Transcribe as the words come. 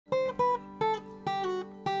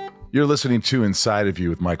You're listening to Inside of You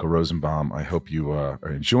with Michael Rosenbaum. I hope you are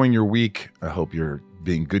enjoying your week. I hope you're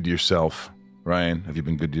being good to yourself. Ryan, have you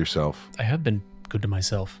been good to yourself? I have been good to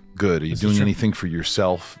myself. Good. Are you doing anything for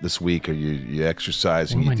yourself this week? Are you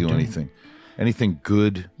exercising? You doing anything? Anything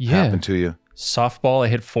good happen to you? Softball, I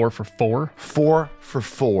hit 4 for 4. 4 for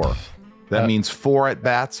 4. That means 4 at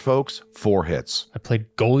bats, folks. 4 hits. I played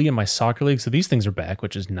goalie in my soccer league, so these things are back,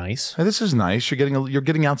 which is nice. Hey, this is nice. You're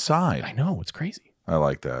getting outside. I know, it's crazy. I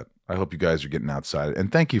like that. I hope you guys are getting outside.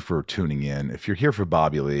 And thank you for tuning in. If you're here for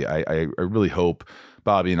Bobby Lee, I really hope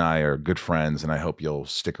Bobby and I are good friends, and I hope you'll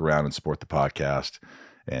stick around and support the podcast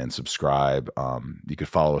and subscribe. You could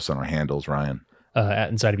follow us on our handles, Ryan. At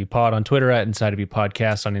Inside of You Pod on Twitter, at Inside of You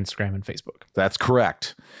Podcast on Instagram and Facebook. That's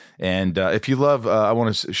correct. And if you love, I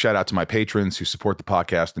want to shout out to my patrons who support the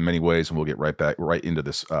podcast in many ways, and we'll get right into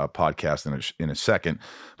this podcast in a second.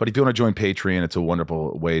 But if you want to join Patreon, it's a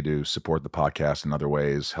wonderful way to support the podcast in other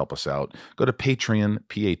ways, help us out. Go to Patreon,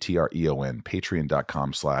 Patreon,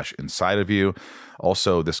 patreon.com/Inside of You.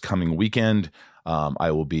 Also, this coming weekend,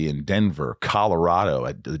 I will be in Denver, Colorado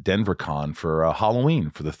at the Denver Con for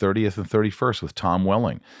Halloween for the 30th and 31st with Tom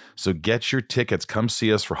Welling. So get your tickets. Come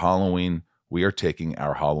see us for Halloween. We are taking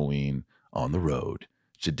our Halloween on the road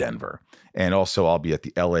to Denver. And also I'll be at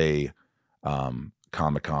the LA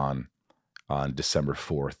Comic-Con on December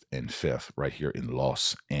 4th and 5th right here in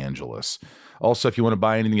Los Angeles. Also, if you want to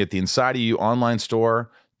buy anything at the Inside of You online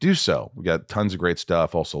store, do so. We got tons of great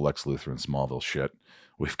stuff. Also Lex Luthor and Smallville shit.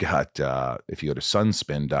 We've got, if you go to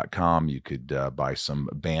sunspin.com, you could buy some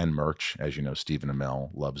band merch. As you know, Stephen Amell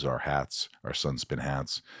loves our hats, our Sunspin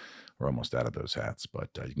hats. We're almost out of those hats, but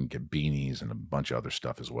you can get beanies and a bunch of other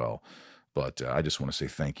stuff as well. But I just want to say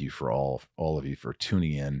thank you for all of you for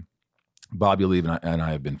tuning in. Bobby Lee and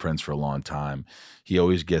I have been friends for a long time. He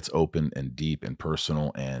always gets open and deep and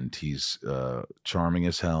personal, and he's charming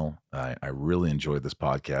as hell. I really enjoy this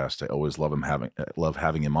podcast. I always love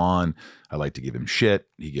having him on. I like to give him shit.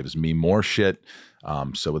 He gives me more shit.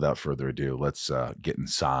 So without further ado, let's get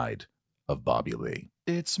inside of Bobby Lee.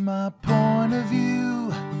 It's my point of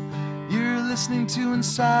view. You're listening to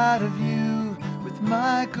Inside of You with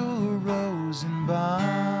Michael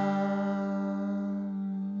Rosenbaum.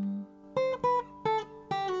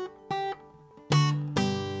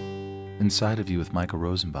 Inside of You with Michael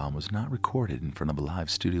Rosenbaum was not recorded in front of a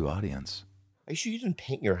live studio audience. Are you sure you didn't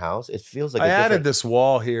paint your house? It feels like I added this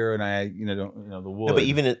wall here, and the wood. No, but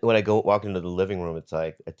even when I walk into the living room, it's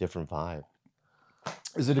like a different vibe.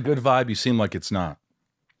 Is it a good vibe? You seem like it's not.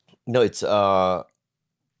 No, it's. I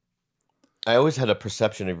always had a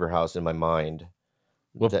perception of your house in my mind.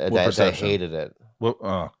 What that I hated it. Well,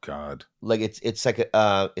 oh God! Like it's like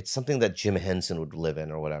it's something that Jim Henson would live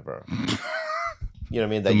in or whatever. You know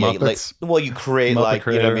what I mean? That you create Muppet like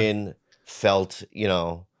creator. You know what I mean? Felt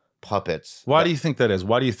puppets. Why do you think that is?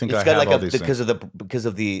 Why do you think it's I got have like all these because things?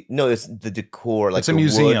 it's the decor. Like It's a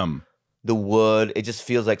museum. The wood. It just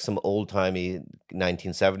feels like some old timey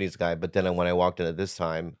 1970s guy. But then when I walked into this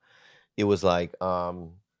time, it was like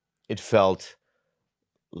it felt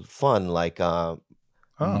fun, like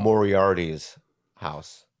Moriarty's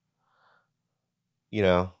house. You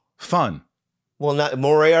know, Fun. well, not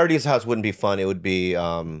Moriarty's house wouldn't be fun. It would be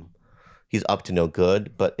he's up to no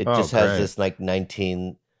good. But it just has this like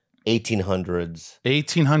 1800s.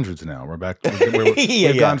 1800s now. We're back.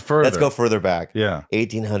 We've gone further. Let's go further back. Yeah.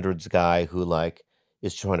 1800s guy who like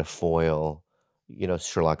is trying to foil,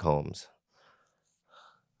 Sherlock Holmes.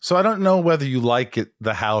 So I don't know whether you like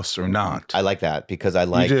the house or not. I like that because I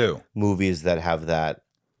like You do. movies that have that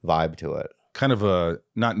vibe to it. Kind of a,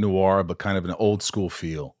 not noir, but kind of an old school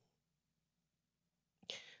feel.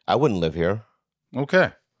 I wouldn't live here.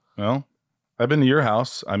 Okay. Well, I've been to your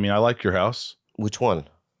house. I mean, I like your house. Which one?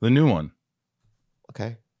 The new one.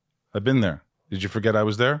 Okay. I've been there. Did you forget I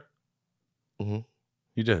was there? Mm-hmm.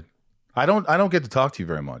 You did. I don't get to talk to you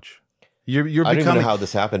very much. You're I don't even know how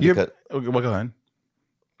this happened. Because, well, go ahead.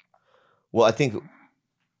 well, I think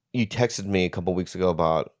you texted me a couple weeks ago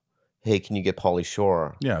about, hey, can you get Pauly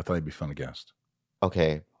Shore? Yeah, I thought you'd be a fun guest.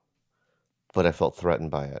 Okay. But I felt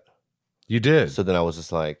threatened by it. You did. So then I was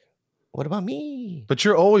just like, what about me? But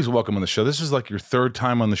you're always welcome on the show. This is like your third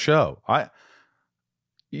time on the show.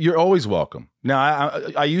 You're always welcome. Now,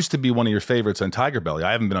 I used to be one of your favorites on Tigerbelly.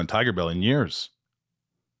 I haven't been on Tigerbelly in years.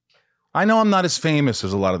 I know I'm not as famous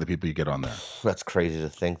as a lot of the people you get on there. That's crazy to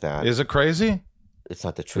think that. Is it crazy? It's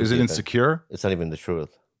not the truth. Is it even. insecure? It's not even the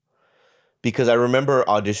truth. Because I remember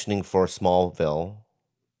auditioning for Smallville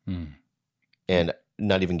and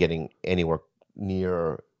not even getting anywhere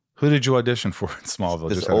near. Who did you audition for in Smallville?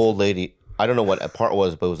 This old lady. I don't know what a part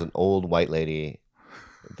was, but it was an old white lady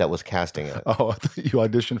that was casting it. Oh, I thought you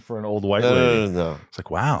auditioned for an old white No, lady. no. It's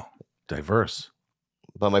like, wow, diverse.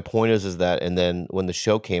 But my point is that, and then when the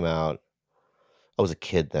show came out, I was a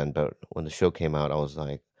kid then, but when the show came out, I was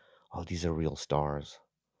like, oh, these are real stars.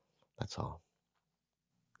 That's all.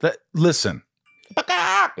 Listen,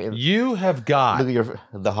 you have got. Look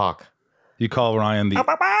at the hawk. You call Ryan the.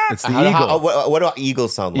 It's the How- eagle. what do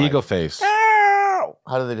eagles sound like? Eagle face.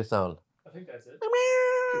 How do they just sound? I think that's it.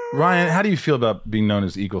 Ryan, how do you feel about being known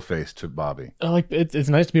as Eagle Face to Bobby? I like it's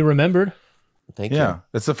nice to be remembered. Thank you. Yeah,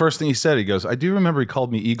 that's the first thing he said. He goes, "I do remember he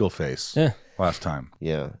called me Eagle Face last time."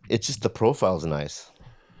 Yeah, it's just the profile's nice.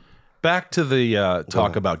 Back to the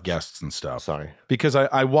talk about guests and stuff. Sorry. Because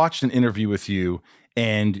I watched an interview with you,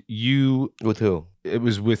 and you. With who? It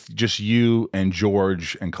was with just you and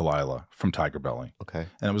George and Kalila from Tigerbelly. Okay.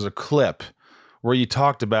 And it was a clip where you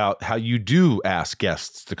talked about how you do ask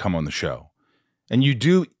guests to come on the show. And you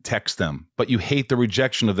do text them, but you hate the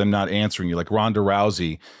rejection of them not answering you. Like Ronda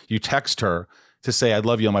Rousey, you text her to say, "I'd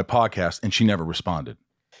love you on my podcast," and she never responded.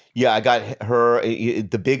 Yeah, I got her.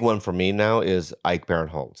 The big one for me now is Ike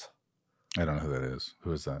Barinholtz. I don't know who that is.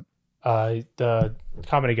 Who is that? The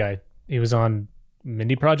comedy guy. He was on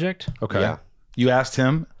Mindy Project. Okay. Yeah. You asked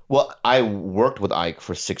him? Well, I worked with Ike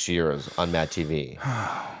for 6 years on Mad TV,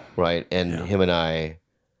 right? And him and I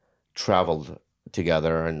traveled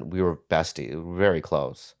together, and we were besties, we were very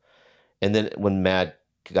close. And then when Mad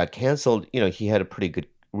got canceled, he had a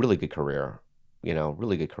really good career,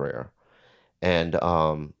 really good career. And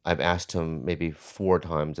I've asked him maybe 4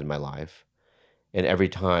 times in my life, and every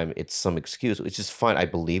time it's some excuse. It's just fine. I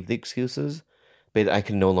believe the excuses, but I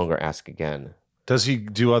can no longer ask again. Does he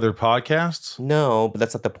do other podcasts? No, but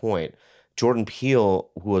that's not the point. Jordan Peele,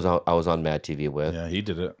 who I was on Mad TV with, Yeah, he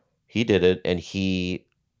did it. he did it, and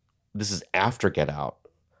this is after Get Out.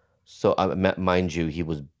 So, mind you, he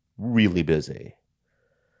was really busy,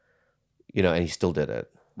 and he still did it.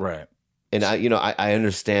 Right. And I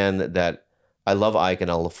understand that I love Ike, and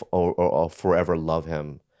I'll forever love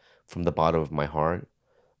him from the bottom of my heart.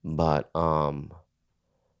 But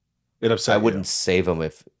It upset I wouldn't save him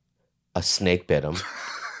if a snake bit him.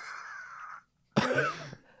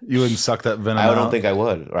 You wouldn't suck that venom I don't out? think I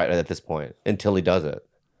would right at this point until he does it.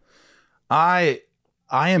 I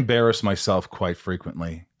embarrass myself quite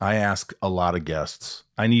frequently. I ask a lot of guests.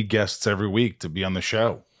 I need guests every week to be on the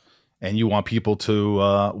show. And you want people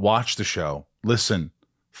to watch the show, listen,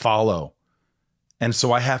 follow. And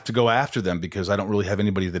so I have to go after them because I don't really have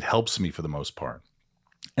anybody that helps me for the most part.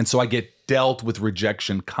 And so I get dealt with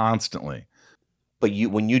rejection constantly. But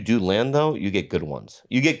when you do land, though, you get good ones.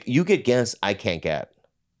 You get guests I can't get.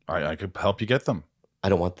 I could help you get them. I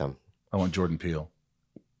don't want them. I want Jordan Peele.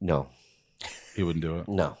 No. He wouldn't do it.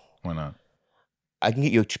 No. Why not? I can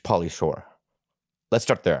get you Pauly Shore. Let's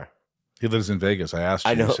start there. He lives in Vegas. I asked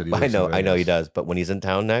you. I know. You said he lives in I know he Vegas. does. But when he's in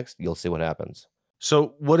town next, you'll see what happens.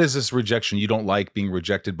 So what is this rejection? You don't like being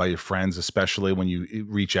rejected by your friends, especially when you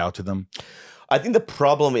reach out to them? I think the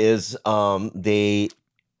problem is a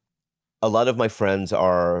lot of my friends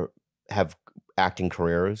have acting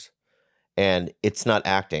careers, and it's not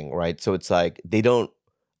acting, right? So it's like they're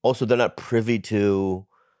not privy to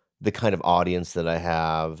the kind of audience that I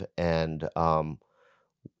have, and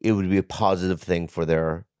it would be a positive thing for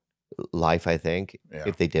their life, I think,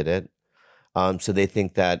 if they did it. So they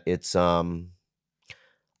think that it's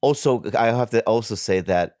also, I have to also say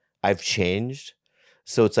that I've changed.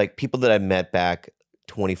 So it's like people that I met back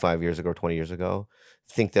 25 years ago, 20 years ago,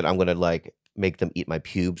 think that I'm going to make them eat my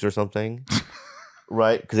pubes or something.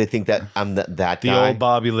 Right? Because they think that I'm that guy. The old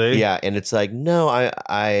Bobby Lee? Yeah. And it's like, no,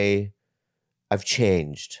 I've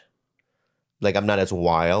changed. Like, I'm not as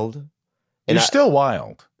wild. And You're still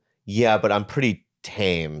wild. Yeah, but I'm pretty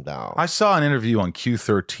tame though. I saw an interview on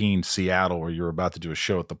Q13 Seattle where you were about to do a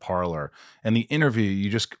show at the Parlor, and the interview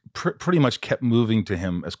you just pretty much kept moving to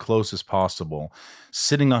him as close as possible,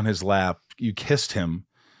 sitting on his lap. You kissed him,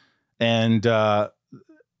 and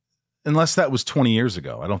unless that was 20 years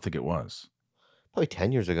ago, I don't think it was. Probably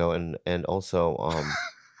 10 years ago, and also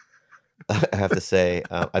I have to say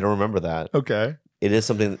I don't remember that. Okay, it is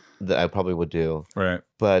something that I probably would do. Right,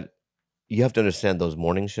 but you have to understand those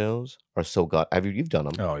morning shows are so you've done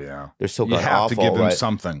them. Oh yeah, they're so you have awful, to give them right?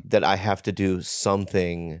 something That I have to do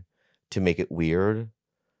something to make it weird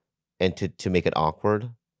and to make it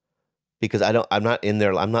awkward, because I'm not in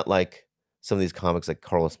there. I'm not like some of these comics like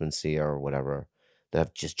Carlos Mencia or whatever that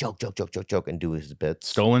have just joke and do his bits.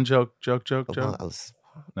 Stolen joke. Well,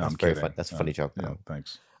 No, I'm very kidding. That's a funny joke. Yeah,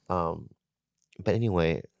 thanks. But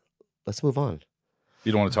anyway, let's move on.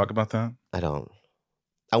 You don't want to talk about that? I don't.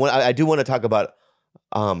 I do want to talk about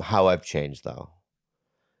how I've changed though,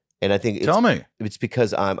 And I think Tell me. it's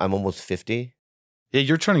because I'm almost 50. Yeah,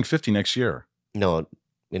 you're turning 50 next year. No,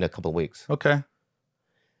 in a couple of weeks. Okay.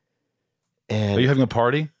 And Are you having a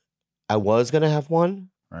party? I was gonna have one,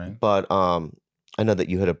 Right. but I know that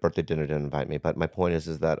you had a birthday dinner to invite me. But my point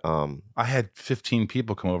is that I had 15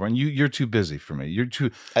 people come over, and you're too busy for me. You're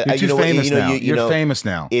too you know what, famous you know, now. you You're know, famous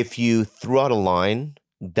now. if you threw out a line,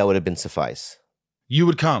 that would have been suffice. You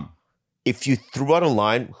would come. If you threw out a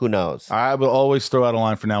line, who knows? I will always throw out a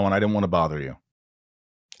line for now on. I didn't want to bother you.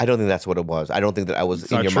 I don't think that's what it was. I don't think that I was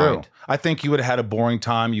It's in not your true. mind. I think you would have had a boring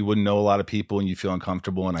time. You wouldn't know a lot of people, and you feel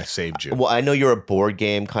uncomfortable, and I saved you. Well, I know you're a board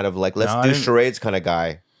game kind of like, let's No, I do didn't- charades kind of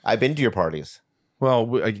guy. I've been to your parties. Well,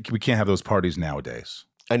 we can't have those parties nowadays.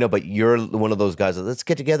 I know, but you're one of those guys that let's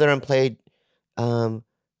get together and play. I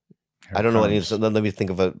don't know. Let me think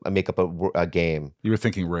of a make up a game. You were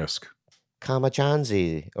thinking Risk.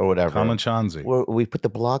 Kamachanzi or whatever. Kamachanzi. Where we put the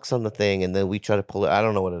blocks on the thing and then we try to pull it. I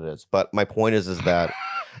don't know what it is, but my point is that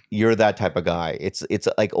you're that type of guy. It's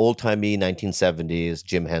like old timey 1970s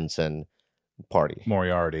Jim Henson party,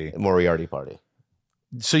 Moriarty party.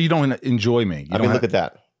 So you don't enjoy me. I mean, look at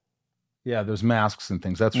that. Yeah, there's masks and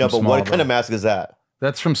things. That's no, from but what Smallville. kind of mask is that?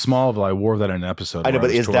 That's from Smallville. I wore that in an episode. I know, where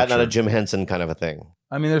but was is that not a tortured. Jim Henson kind of a thing?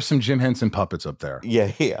 I mean, there's some Jim Henson puppets up there.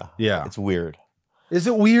 Yeah. Yeah. It's weird. Is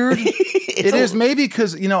it weird? It is maybe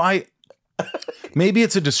because maybe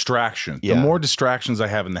it's a distraction. Yeah. The more distractions I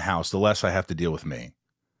have in the house, the less I have to deal with me.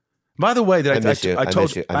 By the way, I miss you. I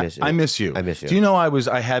told you. I miss you. I miss you. I miss you. Do you know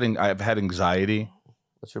I've had anxiety?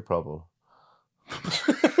 What's your problem?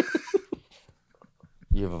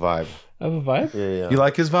 You have a vibe. I have a vibe? Yeah. You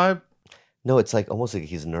like his vibe? No, it's like almost like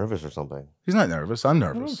he's nervous or something. He's not nervous. I'm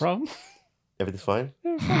No nervous. problem. Everything's fine?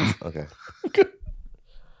 Yeah, Okay. Good.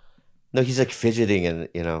 No, he's like fidgeting and,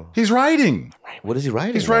 He's writing. what is he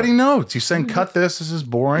writing? He's about? writing notes. He's saying, "Cut this. This is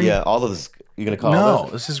boring." Yeah, all of this. You're going to call No, all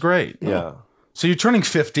this? this is great. Yeah. So you're turning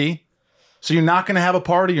 50. So you're not going to have a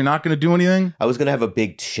party. You're not going to do anything. I was going to have a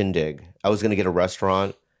big shindig. I was going to get a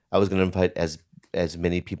restaurant. I was going to invite as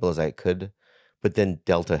many people as I could. But then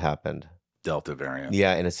Delta happened. Delta variant.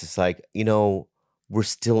 Yeah, and it's just like, we're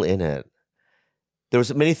still in it. There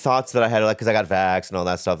was many thoughts that I had, like, because I got vaxxed and all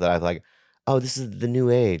that stuff, that I was like, oh, this is the new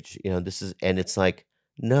age. And it's like,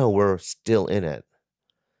 no, we're still in it.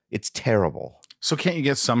 It's terrible. So can't you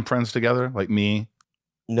get some friends together, like me?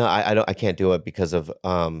 No, I can't do it because of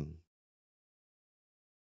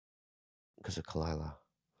Kalila.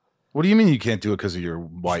 What do you mean you can't do it because of your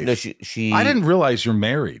wife? No, she. I didn't realize you're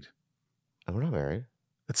married. We're not married.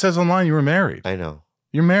 It says online you were married. I know.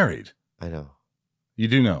 You're married. I know. You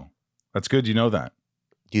do know. That's good. You know that.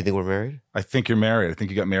 Do you think we're married? I think you're married. I think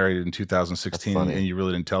you got married in 2016 That's funny. and you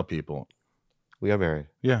really didn't tell people. We are married.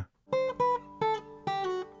 Yeah.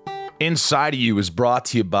 Inside of You is brought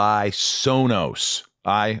to you by Sonos.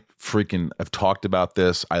 I freaking have talked about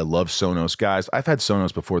this. I love Sonos, guys. I've had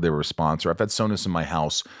Sonos before they were a sponsor. I've had Sonos in my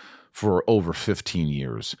house for over 15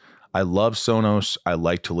 years. I love Sonos. I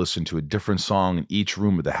like to listen to a different song in each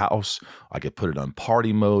room of the house. I could put it on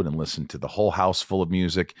party mode and listen to the whole house full of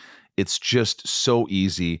music. It's just so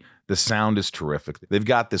easy. The sound is terrific. They've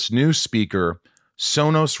got this new speaker,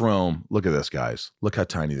 Sonos Roam. Look at this, guys. Look how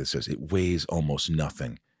tiny this is. It weighs almost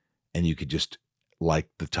nothing. And you could just, like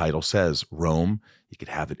the title says, roam. You could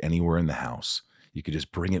have it anywhere in the house. You could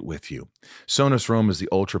just bring it with you. Sonos Roam is the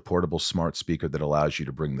ultra-portable smart speaker that allows you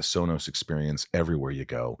to bring the Sonos experience everywhere you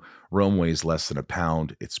go. Roam weighs less than a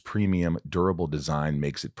pound. Its premium, durable design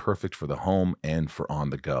makes it perfect for the home and for on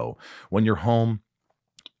the go. When you're home,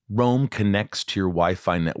 Roam connects to your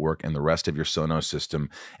Wi-Fi network and the rest of your Sonos system,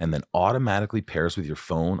 and then automatically pairs with your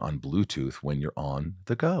phone on Bluetooth when you're on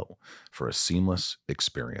the go for a seamless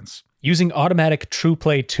experience. Using automatic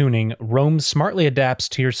TruePlay tuning, Roam smartly adapts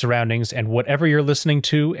to your surroundings and whatever you're listening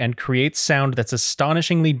to and creates sound that's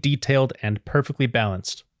astonishingly detailed and perfectly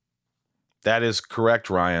balanced. That is correct,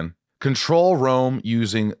 Ryan. Control Roam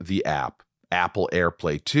using the app, Apple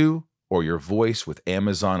AirPlay 2, or your voice with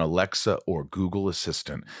Amazon Alexa or Google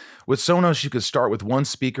Assistant. With Sonos, you can start with one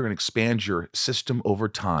speaker and expand your system over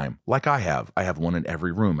time, like I have. I have one in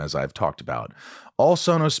every room, as I've talked about. All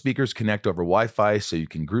Sonos speakers connect over Wi-Fi, so you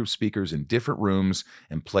can group speakers in different rooms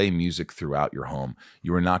and play music throughout your home.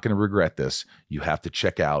 You are not going to regret this. You have to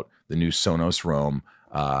check out the new Sonos Roam.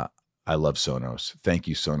 I love Sonos. Thank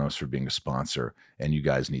you, Sonos, for being a sponsor, and you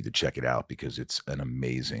guys need to check it out because it's an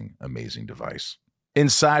amazing, amazing device.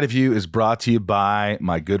 Inside of You is brought to you by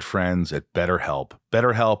my good friends at BetterHelp.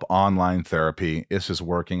 BetterHelp online therapy. This is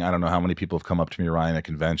working. I don't know how many people have come up to me, Ryan, at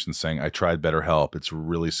conventions saying, I tried BetterHelp. It's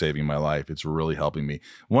really saving my life. It's really helping me.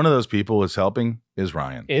 One of those people is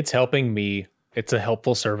Ryan. It's helping me. It's a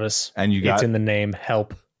helpful service. And it's in the name,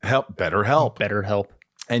 help. Better help. BetterHelp.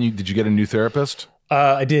 And did you get a new therapist?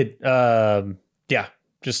 I did. Yeah,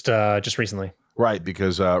 just recently. Right,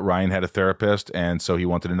 because Ryan had a therapist, and so he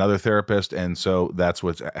wanted another therapist, and so that's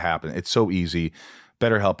what's happened. It's so easy.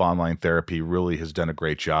 BetterHelp Online Therapy really has done a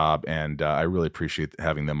great job, and I really appreciate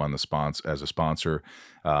having them on the as a sponsor.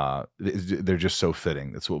 They're just so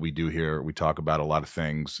fitting. That's what we do here. We talk about a lot of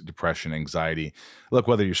things: depression, anxiety. Look,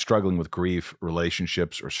 whether you're struggling with grief,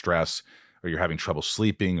 relationships, or stress, or you're having trouble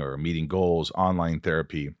sleeping or meeting goals, online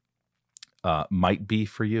therapy might be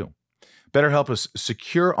for you. BetterHelp is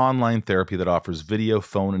secure online therapy that offers video,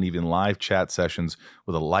 phone, and even live chat sessions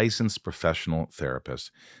with a licensed professional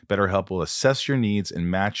therapist. BetterHelp will assess your needs and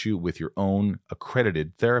match you with your own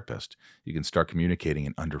accredited therapist. You can start communicating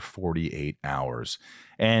in under 48 hours,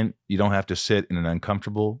 and you don't have to sit in an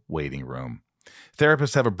uncomfortable waiting room.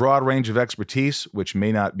 Therapists have a broad range of expertise, which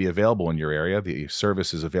may not be available in your area. The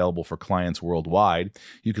service is available for clients worldwide.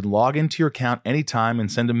 You can log into your account anytime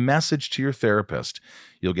and send a message to your therapist.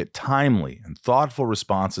 You'll get timely and thoughtful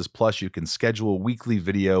responses, plus you can schedule weekly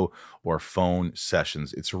video or phone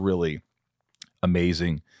sessions. It's really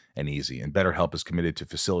amazing and easy. And BetterHelp is committed to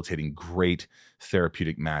facilitating great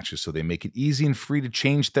therapeutic matches, so they make it easy and free to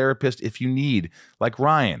change therapist if you need, like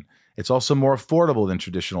Ryan. It's also more affordable than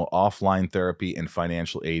traditional offline therapy, and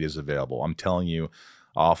financial aid is available. I'm telling you,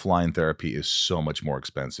 offline therapy is so much more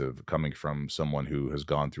expensive. Coming from someone who has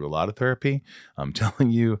gone through a lot of therapy, I'm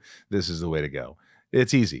telling you, this is the way to go.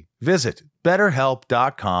 It's easy. Visit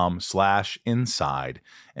betterhelp.com/inside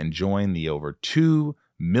and join the over 2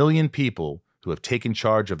 million people who have taken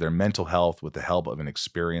charge of their mental health with the help of an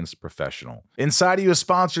experienced professional. Inside of You is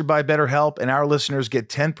sponsored by BetterHelp, and our listeners get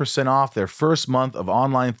 10% off their first month of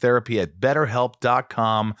online therapy at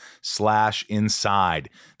betterhelp.com/inside.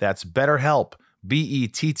 That's BetterHelp,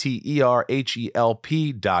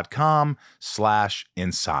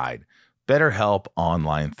 BetterHelp.com/inside. BetterHelp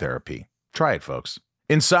Online Therapy. Try it, folks.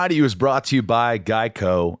 Inside of You is brought to you by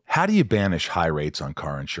Geico. How do you banish high rates on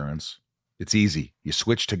car insurance? It's easy. You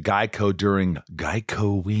switch to Geico during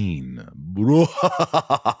Geicoween.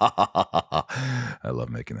 I love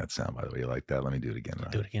making that sound, by the way. You like that? Let me do it again.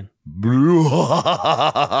 Right? Do it again.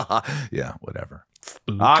 Yeah, whatever.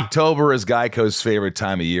 Spooky. October is Geico's favorite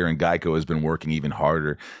time of year, and Geico has been working even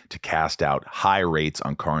harder to cast out high rates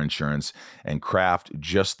on car insurance and craft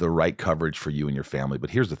just the right coverage for you and your family. But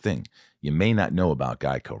here's the thing. You may not know about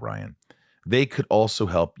Geico, Ryan. They could also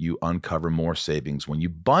help you uncover more savings when you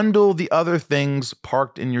bundle the other things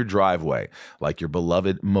parked in your driveway, like your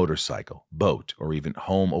beloved motorcycle, boat, or even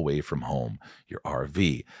home away from home, your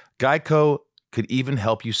RV. Geico could even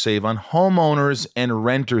help you save on homeowners and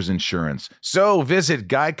renters insurance. So visit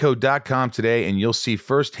geico.com today and you'll see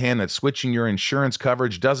firsthand that switching your insurance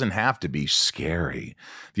coverage doesn't have to be scary.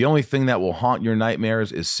 The only thing that will haunt your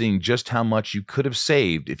nightmares is seeing just how much you could have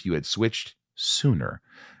saved if you had switched sooner.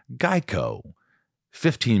 Geico.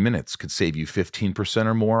 15 minutes could save you 15%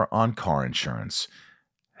 or more on car insurance.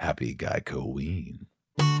 Happy Geicoween.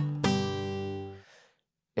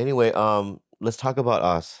 Anyway, let's talk about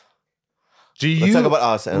us. Let's talk about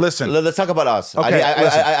us. Listen. Let's talk about us. Okay,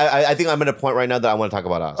 I think I'm at a point right now that I want to talk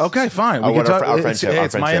about us. Okay, fine. We can talk our friendship.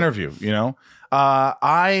 It's my interview, you know.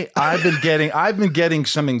 I've been getting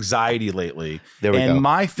some anxiety lately. There we go. And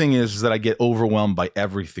my thing is that I get overwhelmed by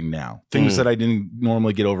everything now. Things that I didn't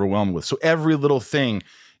normally get overwhelmed with. So every little thing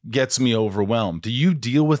gets me overwhelmed. Do you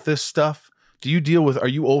deal with this stuff? Are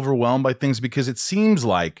you overwhelmed by things? Because it seems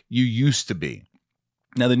like you used to be.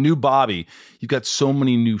 Now, the new Bobby, you've got so much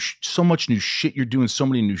new shit you're doing, so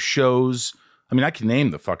many new shows. I mean, I can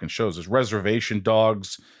name the fucking shows. There's Reservation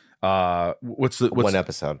Dogs. What's one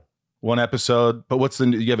episode? One episode. But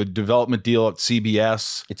you have a development deal at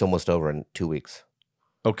CBS. It's almost over in 2 weeks.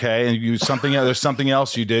 Okay. And there's something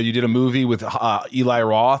else you did. You did a movie with Eli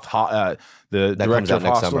Roth, the director of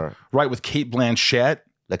Hostel. Summer. Right, with Cate Blanchett.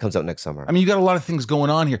 That comes out next summer. I mean, you got a lot of things going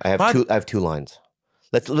on here. I have two lines.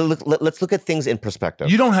 Let's look at things in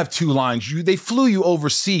perspective. You don't have 2 lines. They flew you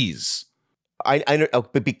overseas. I know,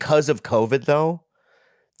 but because of COVID, though,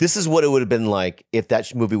 this is what it would have been like if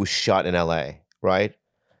that movie was shot in LA, right?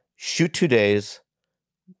 Shoot 2 days,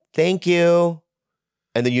 thank you,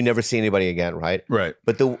 and then you never see anybody again, right? Right.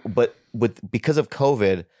 Because of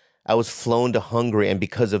COVID, I was flown to Hungary, and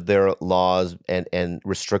because of their laws and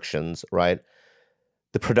restrictions, right?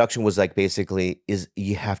 The production was like basically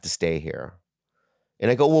you have to stay here.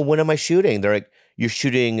 And I go, well, when am I shooting? They're like, you're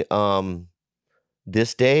shooting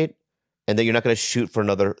this date, and then you're not going to shoot for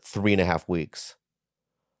another 3.5 weeks.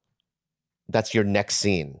 That's your next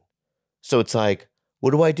scene. So it's like,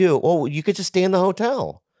 what do I do? Oh, you could just stay in the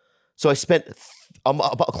hotel. So I spent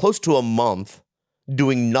about close to a month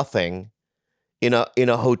doing nothing in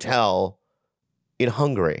a hotel in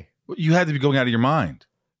Hungary. You had to be going out of your mind.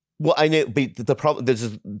 Well, I know, but the problem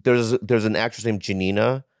there's an actress named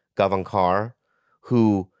Janina Gavankar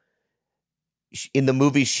who in the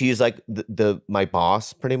movie she's like my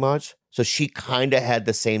boss pretty much. So she kind of had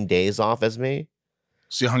the same days off as me.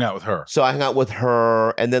 So you hung out with her. So I hung out with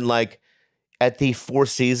her, and then like at the Four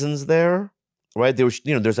Seasons there, right? There was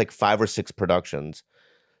there's like 5 or 6 productions.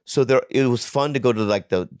 So it was fun to go to like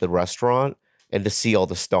the restaurant and to see all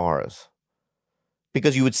the stars,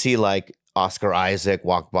 because you would see like Oscar Isaac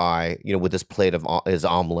walk by, with his plate of his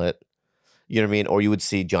omelet, you know what I mean? Or you would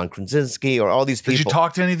see John Krasinski or all these people. Did you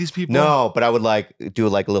talk to any of these people? No, but I would like do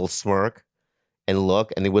like a little smirk and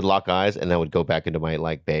look, and they would lock eyes, and I would go back into my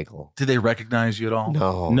like bagel. Did they recognize you at all?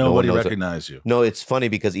 No. Nobody recognized you. No, it's funny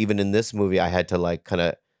because even in this movie, I had to like kind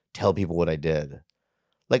of tell people what I did.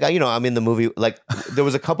 Like I'm in the movie. Like there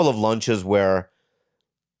was a couple of lunches where,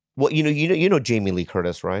 well, you know Jamie Lee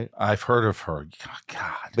Curtis, right? I've heard of her.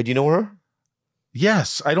 God, but you know her?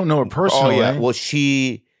 Yes, I don't know her personally. Oh yeah, well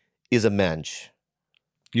she is a mensch.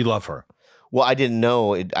 You love her. Well, I didn't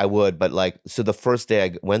know I would, but like, so the first day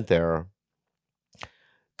I went there,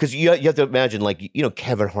 because you have to imagine, like,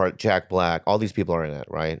 Kevin Hart, Jack Black, all these people are in it,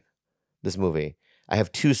 right? This movie. I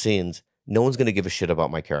have 2 scenes. No one's going to give a shit about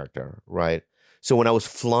my character, right? So when I was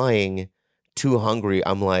flying to Hungary,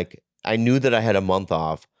 I'm like, I knew that I had a month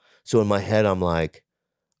off. So in my head, I'm like,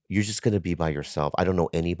 you're just going to be by yourself. I don't know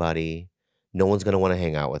anybody. No one's going to want to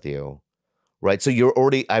hang out with you, right? So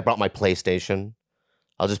I brought my PlayStation.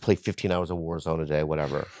 I'll just play 15 hours of Warzone a day,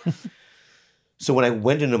 whatever. So when I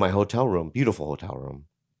went into my hotel room, beautiful hotel room,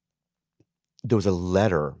 there was a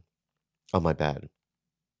letter on my bed,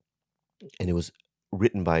 and it was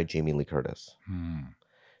written by Jamie Lee Curtis.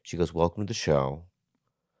 She goes, "Welcome to the show.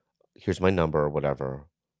 Here's my number or whatever.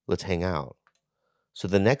 Let's hang out." So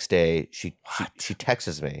the next day, she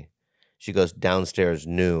texts me. She goes, "Downstairs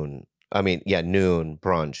noon. Noon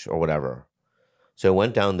brunch or whatever." So I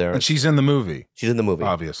went down there. And she's in the movie. She's in the movie,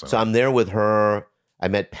 obviously. So I'm there with her. I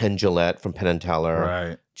met Penn Jillette from Penn and Teller.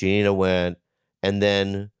 Right. Janina went, and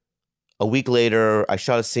then a week later, I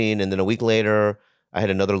shot a scene, and then a week later, I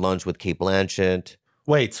had another lunch with Cate Blanchett.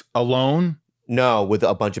 Wait, alone? No, with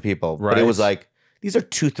a bunch of people. Right. But it was like, these are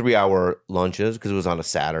 2-3 hour lunches because it was on a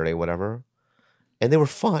Saturday, whatever. And they were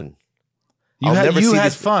fun. You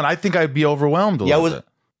had fun. I think I'd be overwhelmed a little bit.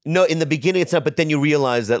 No, in the beginning it's not, but then you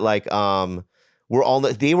realize that like you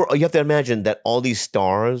have to imagine that all these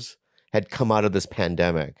stars had come out of this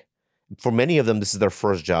pandemic. For many of them, this is their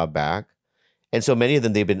first job back. And so many of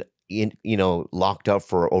them, they've been locked up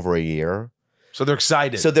for over a year. So they're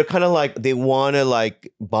excited. So they're kind of like, they want to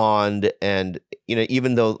like bond. And,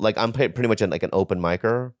 even though like I'm pretty much like an open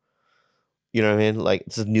micer, you know what I mean? Like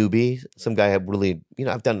this is newbie. Some guy had really,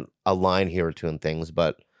 I've done a line here or two and things,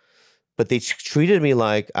 but they treated me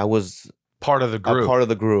like I was part of the group. Part of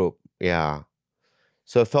the group. Yeah.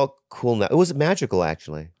 So it felt cool. Now it was magical,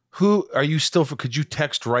 actually. Who are you still for? Could you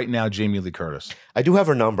text right now, Jamie Lee Curtis? I do have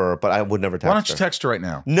her number, but I would never text her. Why don't you text her right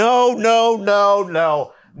now? No,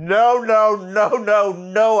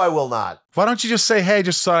 I will not. Why don't you just say, hey,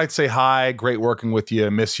 just thought I'd say hi, great working with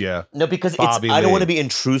you, miss you. No, because I don't want to be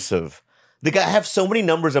intrusive. I have so many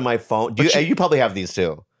numbers on my phone. You probably have these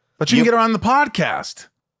too. But you can get her on the podcast.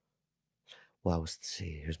 Well,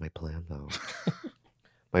 here's my plan though.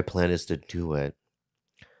 My plan is to do it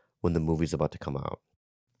when the movie's about to come out.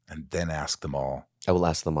 And then ask them all. I will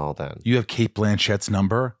ask them all then. You have Cate Blanchett's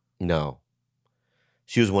number? No.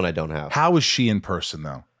 She was one I don't have. How is she in person,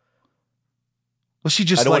 though? Well, she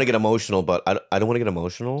just I don't want to get emotional, but I don't want to get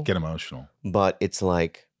emotional. Get emotional. But it's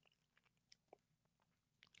like,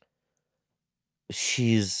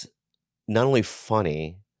 she's not only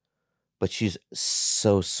funny, but she's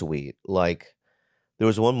so sweet. Like, there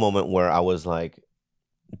was one moment where I was like,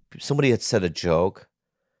 somebody had said a joke,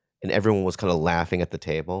 and everyone was kind of laughing at the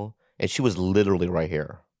table. And she was literally right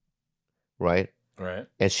here. Right? Right.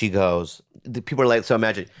 And she goes, the people are like, so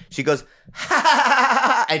imagine, she goes, ha, ha, ha,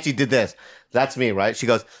 ha, and she did this. That's me, right? She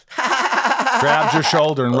goes, ha, ha, ha, ha, grabbed your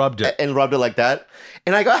shoulder and rubbed it. And rubbed it like that.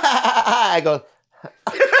 And I go, ha, ha, ha, I go,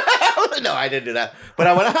 no, I didn't do that. But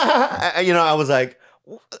I went, I was like,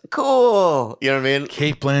 cool. You know what I mean?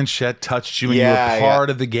 Cate Blanchett touched you and you were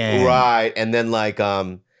part of the game. Right. And then like,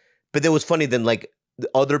 but it was funny then like,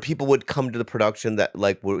 other people would come to the production that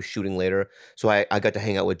like were shooting later. So I got to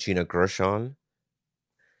hang out with Gina Gershon.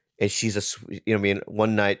 And she's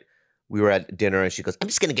one night we were at dinner and she goes, I'm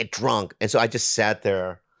just going to get drunk. And so I just sat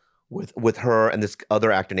there with her and this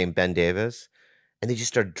other actor named Ben Davis. And they just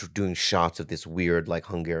started doing shots of this weird like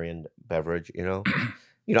Hungarian beverage,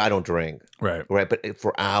 You know, I don't drink. Right. Right. But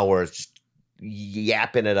for hours, just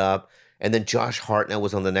yapping it up. And then Josh Hartnett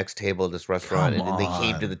was on the next table at this restaurant, and they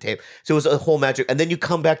came to the table. So it was a whole magic. And then you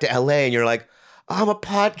come back to LA, and you're like, I'm a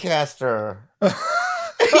podcaster.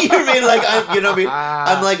 You know what I mean? Like, you know what I mean?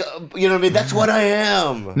 I'm like, you know what I mean? That's what I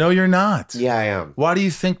am. No, you're not. Yeah, I am. Why do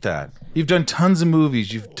you think that? You've done tons of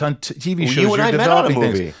movies. You've done TV shows. You and I met on a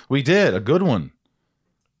movie. Things. We did. A good one.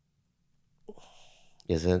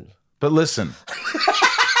 Is it? But listen.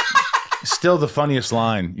 Still the funniest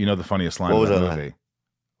line. You know the funniest line of the movie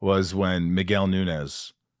was when Miguel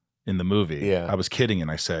Nunez in the movie. Yeah. I was kidding and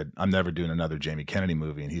I said, I'm never doing another Jamie Kennedy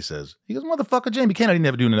movie. And he goes, motherfucker, Jamie Kennedy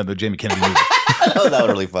never doing another Jamie Kennedy movie. That was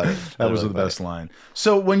really funny. That was really the best line.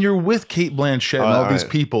 So when you're with Kate Blanchett and all these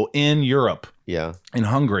people in Europe, in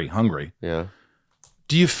Hungary,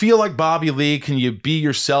 do you feel like Bobby Lee? Can you be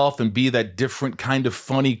yourself and be that different kind of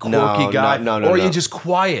funny, quirky guy? No. Or are you just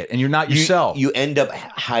quiet and you're not yourself? You end up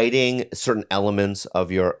hiding certain elements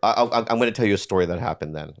of your... I'm going to tell you a story that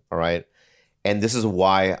happened then, all right? And this is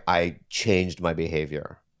why I changed my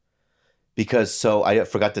behavior. Because, so I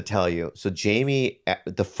forgot to tell you. So Jamie,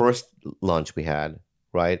 the first lunch we had,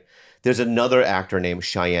 right? There's another actor named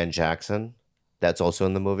Cheyenne Jackson that's also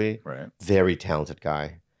in the movie. Right. Very talented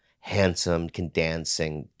guy. Handsome, can dance,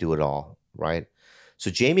 sing, do it all, right?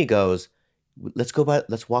 So Jamie goes, let's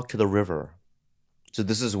walk to the river. So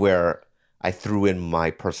this is where I threw in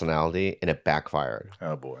my personality and it backfired.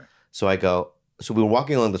 Oh boy. So I go, so we were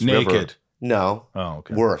walking along this river. Naked? No. Oh,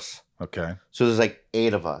 okay. Worse. Okay. So there's like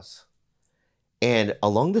 8 of us. And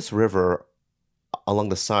along this river, along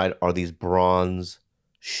the side are these bronze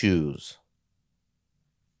shoes.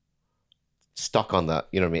 Stuck on the,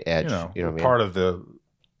 you know what I mean, edge. You know what I mean? Part of the...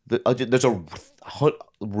 There's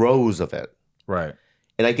rows of it. Right.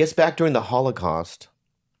 And I guess back during the Holocaust.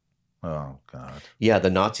 Oh, God. Yeah, the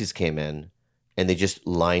Nazis came in and they just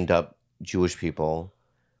lined up Jewish people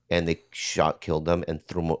and they killed them and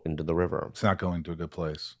threw them into the river. It's not going to a good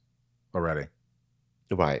place already.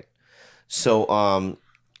 Right. So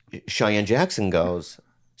Cheyenne Jackson goes,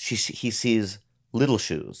 he sees little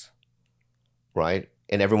shoes, right?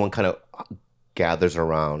 And everyone kind of gathers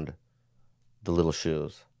around the little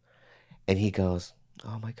shoes. And he goes,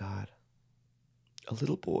 oh my God, a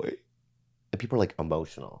little boy. And people are like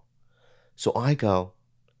emotional. So I go,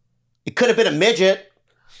 it could have been a midget.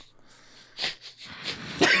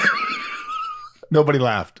 Nobody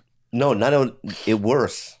laughed. No,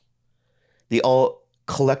 worse. They all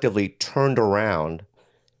collectively turned around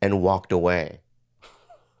and walked away.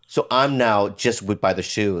 So I'm now just by the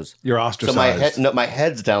shoes. You're ostracized. So my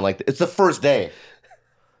head's down like this. It's the first day.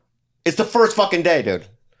 It's the first fucking day, dude.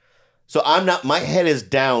 So my head is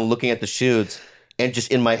down looking at the shoes and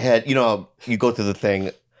just in my head, you know, you go through the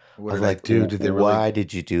thing. What did I do? Why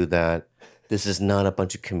did you do that? This is not a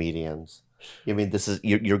bunch of comedians. I mean, this is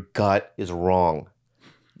your gut is wrong.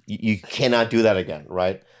 You cannot do that again,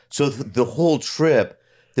 right? So the whole trip,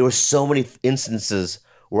 there were so many instances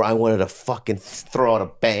where I wanted to fucking throw out a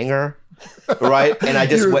banger, right? And I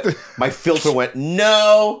just my filter went,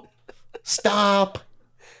 no, stop,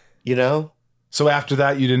 you know? So after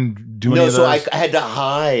that, you didn't do any of those? No, so I had to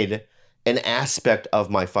hide an aspect of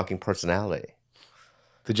my fucking personality.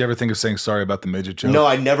 Did you ever think of saying sorry about the midget joke? No,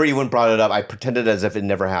 I never even brought it up. I pretended as if it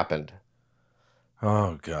never happened.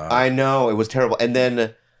 Oh, God. I know. It was terrible. And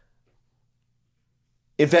then,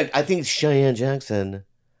 in fact, I think Cheyenne Jackson,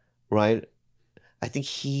 right? I think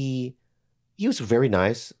he was very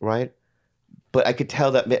nice, right? But I could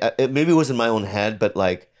tell that maybe it was in my own head, but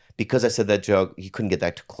like, because I said that joke, he couldn't get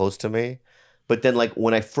that too close to me. But then like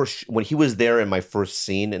when he was there in my first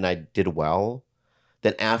scene and I did well,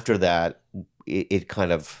 then after that, it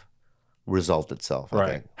kind of resolved itself.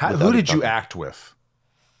 Right. Who did you act with?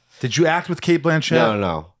 Did you act with Kate Blanchett?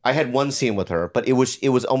 No. I had one scene with her, but it was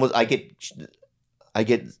almost I get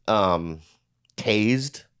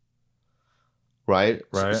tased, right?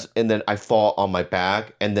 And then I fall on my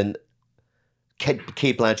back, and then Kate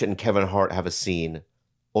Blanchett and Kevin Hart have a scene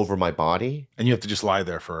over my body, and you have to just lie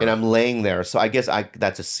there for. And I'm laying there, so I guess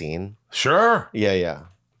that's a scene. Sure. Yeah.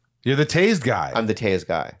 You're the tased guy. I'm the tased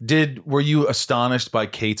guy. Were you astonished by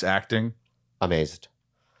Kate's acting? Amazed.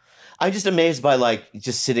 I'm just amazed by like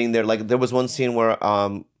just sitting there. Like there was one scene where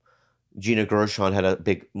Gina Gershon had a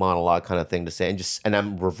big monologue kind of thing to say, and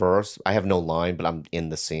I'm reverse. I have no line, but I'm in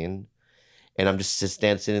the scene, and I'm just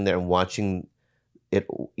sitting there and watching it.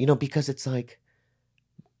 You know, because it's like,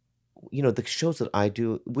 you know, the shows that I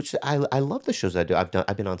do, which I love the shows I do. I've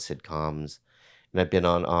been on sitcoms, and I've been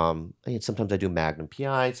on sometimes I do Magnum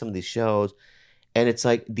PI, some of these shows, and it's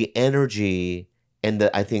like the energy and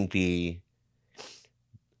I think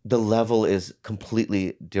the level is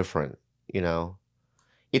completely different, you know?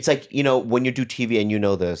 It's like, you know, when you do TV and you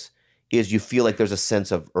know this, is you feel like there's a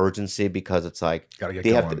sense of urgency because it's like Gotta get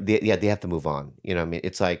they have to, going. they have to move on. You know what I mean?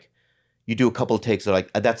 It's like you do a couple of takes, they're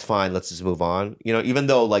like, that's fine, let's just move on. You know, even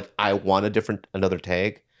though like I want another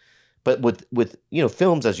take. But with you know,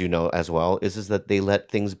 films, as you know as well, is that they let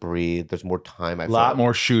things breathe. There's more time. A lot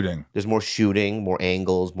more shooting. There's more shooting, more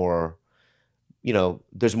angles, more, you know,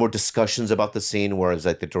 there's more discussions about the scene, whereas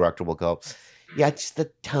like the director will go, yeah, just the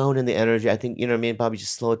tone and the energy. I think, you know what I mean, Bobby,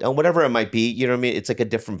 just slow it down. Whatever it might be, you know what I mean? It's like a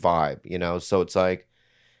different vibe, you know? So it's like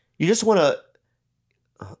you just wanna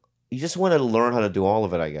learn how to do all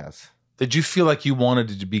of it, I guess. Did you feel like you wanted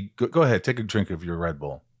it to be go ahead, take a drink of your Red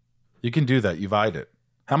Bull. You can do that. You've eyed it.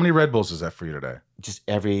 How many Red Bulls is that for you today? Just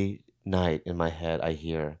every night in my head I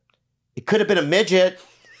hear, it could have been a midget.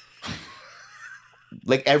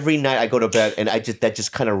 Like every night I go to bed and that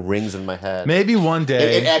just kind of rings in my head. Maybe one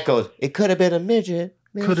day it echoes. It could have been a midget.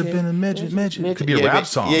 Could have been a midget. Could be a rap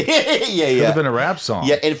song. Yeah. Could have been a rap song.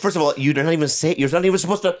 Yeah, and first of all, you're not even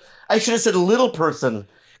supposed to. I should have said little person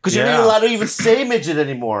because you're not even allowed to even say midget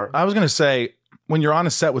anymore. I was gonna say, when you're on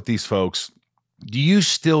a set with these folks, do you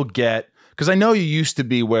still get? Because I know you used to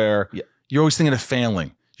be where you're always thinking of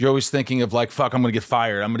failing. You're always thinking of like, fuck, I'm going to get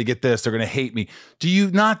fired. I'm going to get this. They're going to hate me. Do you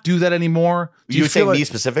not do that anymore? Do you say me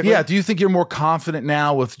specifically? Yeah. Do you think you're more confident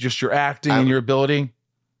now with just your acting and your ability?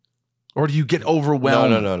 Or do you get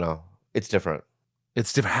overwhelmed? No. It's different.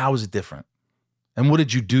 It's different. How is it different? And what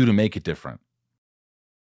did you do to make it different?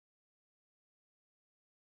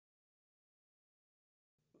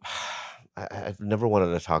 I've never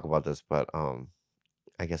wanted to talk about this, but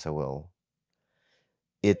I guess I will.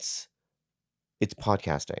 It's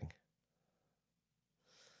podcasting.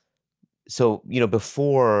 So, you know,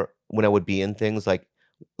 before, when I would be in things like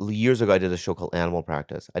years ago, I did a show called Animal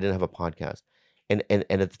Practice. I didn't have a podcast. And at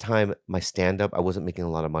the time, my stand-up, I wasn't making a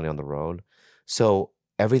lot of money on the road. So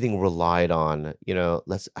everything relied on, you know,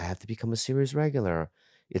 I have to become a series regular.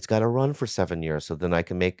 It's got to run for 7 years so then I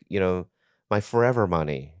can make, you know, my forever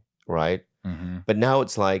money, right? Mm-hmm. But now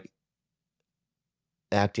it's like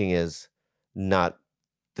acting is not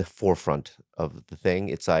the forefront of the thing.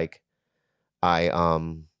 It's like if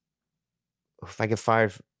I get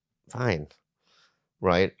fired, fine,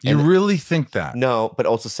 right? You really think that? No, but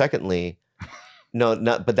also secondly,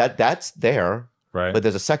 but that's there, right? But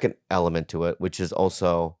there's a second element to it, which is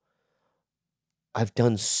also I've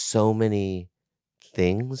done so many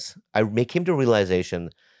things. I came to a realization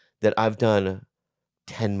that I've done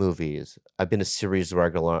 10 movies. I've been a series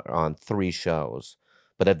regular on 3 shows,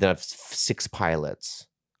 but I've done 6 pilots.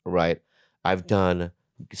 Right, I've done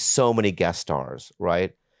so many guest stars.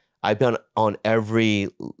 Right, I've done on every,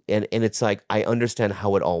 and it's like I understand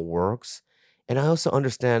how it all works, and I also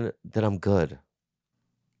understand that I'm good.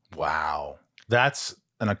 Wow, that's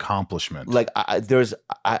an accomplishment. Like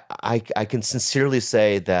I can sincerely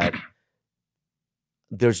say that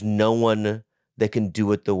there's no one that can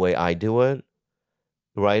do it the way I do it.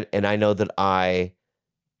 Right, and I know that I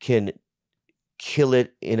can kill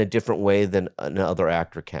it in a different way than another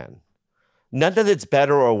actor can. Not that it's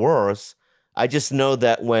better or worse. I just know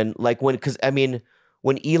that because I mean,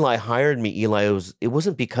 when Eli hired me, it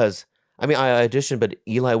wasn't because, I mean, I auditioned, but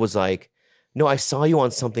Eli was like, no, I saw you on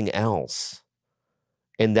something else.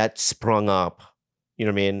 And that sprung up, you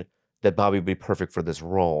know what I mean? That Bobby would be perfect for this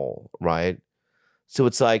role, right? So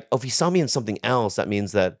it's like, if he saw me in something else, that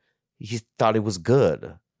means that he thought it was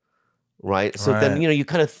good, right? So then, you know, you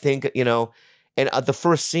kind of think, you know, and the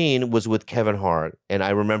first scene was with Kevin Hart. And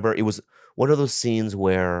I remember it was one of those scenes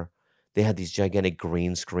where they had these gigantic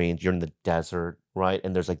green screens. You're in the desert, right?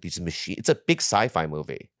 And there's like these machines. It's a big sci-fi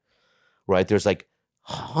movie, right? There's like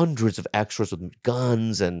hundreds of extras with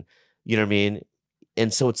guns and, you know what I mean?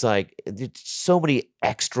 And so it's like, there's so many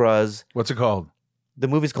extras. What's it called? The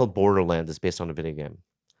movie's called Borderlands. It's based on a video game.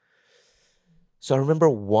 So I remember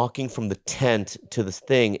walking from the tent to this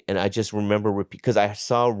thing, and I just remember, because I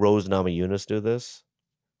saw Rose Namajunas do this.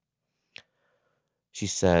 She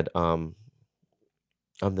said, I'm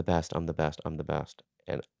the best, I'm the best, I'm the best.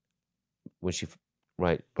 And when she,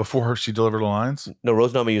 right. Before she delivered the lines? No,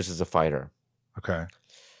 Rose Namajunas is a fighter. Okay.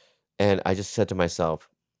 And I just said to myself,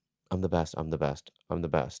 I'm the best, I'm the best, I'm the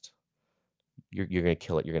best. You're going to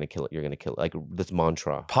kill it, you're going to kill it, you're going to kill it. Like this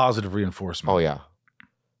mantra. Positive reinforcement. Oh, yeah.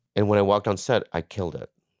 And when I walked on set, I killed it.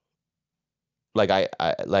 Like I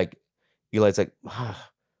like Eli's like,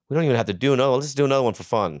 we don't even have to do another one. Let's do another one for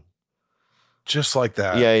fun. Just like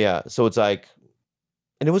that. Yeah. So it's like,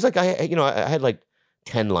 and it was like I had like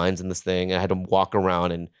 10 lines in this thing, and I had to walk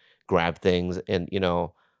around and grab things, and you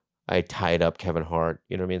know, I tied up Kevin Hart.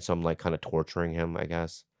 You know what I mean? So I'm like kind of torturing him, I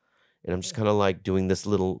guess. And I'm just kind of like doing this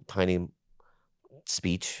little tiny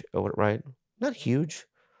speech, right? Not huge.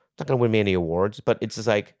 Not going to win me any awards, but it's just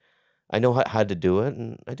like, I know how to do it,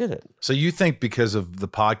 and I did it. So you think because of the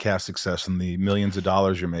podcast success and the millions of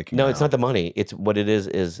dollars you're making No, now, it's not the money. It's what it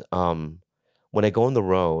is when I go on the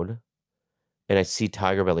road and I see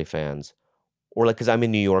Tigerbelly fans, or like, because I'm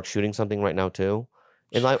in New York shooting something right now too,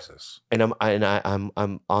 and Jesus. I'm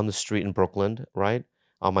on the street in Brooklyn, right,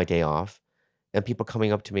 on my day off, and people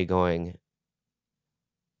coming up to me going,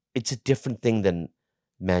 it's a different thing than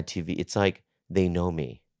Mad TV. It's like they know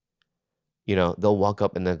me. You know, they'll walk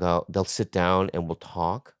up and they'll sit down and we'll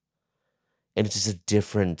talk, and it's just a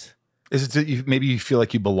different. Is it that maybe you feel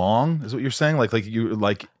like you belong? Is what you're saying? Like you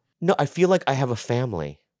like? No, I feel like I have a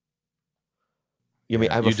family. You mean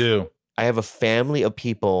You do? I have a family of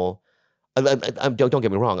people. Don't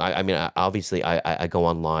get me wrong. I mean, obviously, I go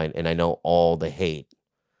online and I know all the hate.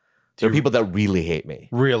 There are people that really hate me.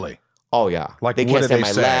 Really? Oh yeah. Like, they what can't do stand they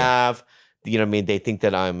my say? laugh. You know what I mean? They think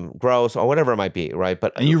that I'm gross or whatever it might be, right?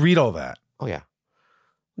 But And you read all that? oh yeah.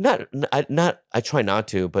 I try not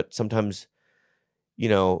to, but sometimes, you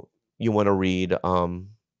know, you want to read.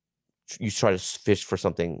 You try to fish for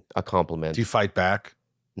something, a compliment. Do you fight back?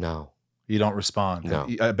 No. You don't respond? No.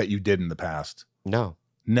 I bet you did in the past. No.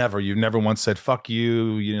 Never. You've never once said, fuck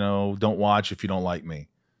you, you know, don't watch if you don't like me.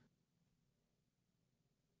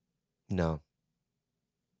 No.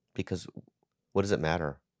 Because what does it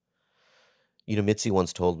matter? You know, Mitzi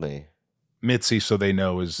once told me. Mitzi, so they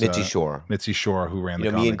know, is Mitzi Shore. Mitzi Shore, who ran the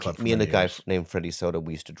You know, comedy club for me and a many guy years. named Freddie Soda,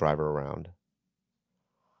 we used to drive her around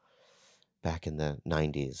back in the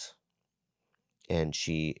 90s. And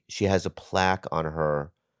she has a plaque on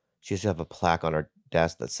her. She used to have a plaque on her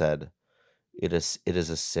desk that said, it is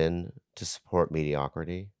a sin to support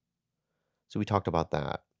mediocrity. So we talked about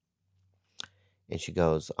that. And she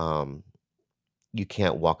goes, you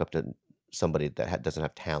can't walk up to somebody that doesn't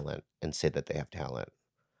have talent and say that they have talent.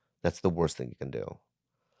 That's the worst thing you can do.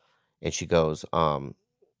 And she goes,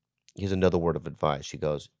 here's another word of advice. She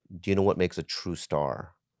goes, do you know what makes a true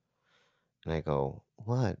star? And I go,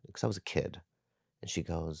 what? Because I was a kid. And she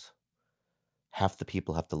goes, half the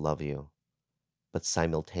people have to love you, but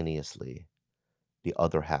simultaneously, the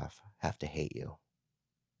other half have to hate you.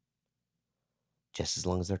 Just as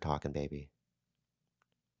long as they're talking, baby.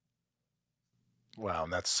 Wow,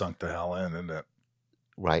 and that's sunk the hell in, isn't it?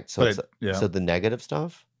 Right. So, yeah. So the negative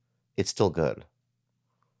stuff, it's still good.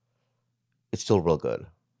 It's still real good.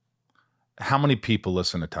 How many people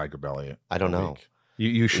listen to Tigerbelly? I don't know.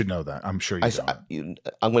 You should know that. I'm sure you don't.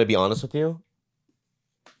 I'm going to be honest with you.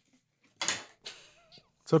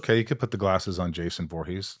 It's okay. You could put the glasses on Jason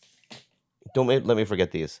Voorhees. Don't let me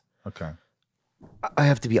forget these. Okay. I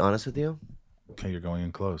have to be honest with you. Okay, you're going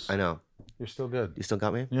in close. I know. You're still good. You still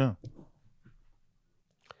got me? Yeah.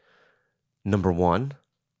 Number one,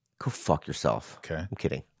 go fuck yourself. Okay. I'm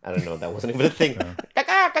kidding. I don't know. That wasn't even a thing.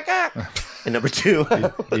 And number two,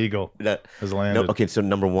 Eagle has landed. Okay, so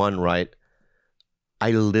number one, right? I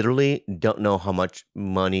literally don't know how much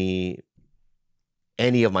money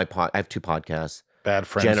any of my I have 2 podcasts. Bad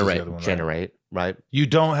Friends generate, right? You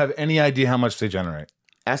don't have any idea how much they generate.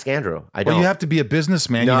 Ask Andrew. I don't. Well, you have to be a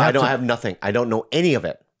businessman. No, I have nothing. I don't know any of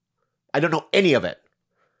it. I don't know any of it.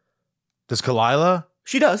 Does Kalila?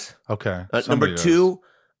 She does. Okay. Number 2,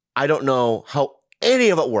 I don't know how any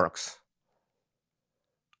of it works.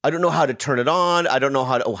 I don't know how to turn it on. I don't know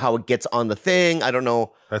how it gets on the thing. I don't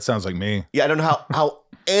know. That sounds like me. Yeah, I don't know how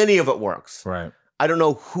any of it works. Right. I don't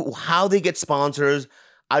know how they get sponsors.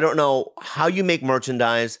 I don't know how you make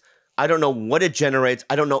merchandise. I don't know what it generates.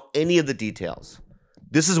 I don't know any of the details.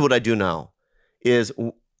 This is what I do know, is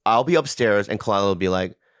I'll be upstairs and Kalila will be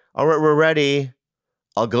like, all right, we're ready.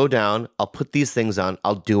 I'll go down. I'll put these things on.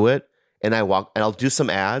 I'll do it. And I'll do some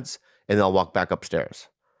ads and then I'll walk back upstairs.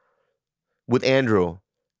 With Andrew,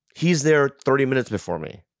 he's there 30 minutes before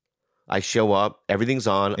me. I show up. Everything's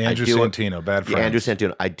on. Andrew Santino, Bad Friends. Yeah, Andrew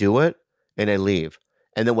Santino. I do it and I leave.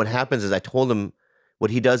 And then what happens is I told him,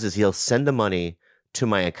 what he does is he'll send the money to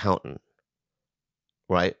my accountant,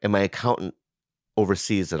 right? And my accountant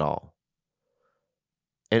oversees it all.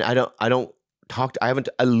 And I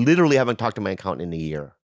literally haven't talked to my accountant in a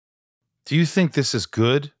year. Do you think this is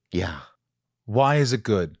good? Yeah. Why is it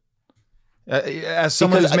good? As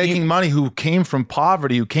someone who's making money, who came from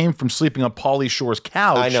poverty, who came from sleeping on Pauly Shore's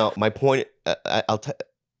couch. I know. My point,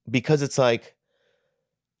 because it's like,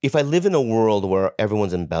 if I live in a world where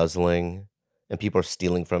everyone's embezzling and people are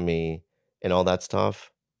stealing from me and all that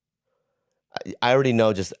stuff, I already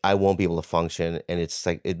know I won't be able to function. And it's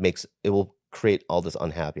like, it will create all this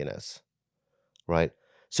unhappiness, right?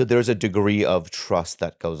 So there's a degree of trust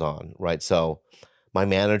that goes on, right? So My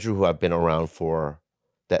manager, who I've been around for,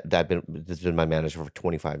 that's been my manager for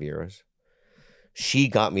 25 years. She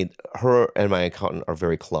got me. Her and my accountant are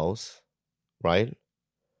very close, right?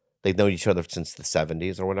 They've known each other since the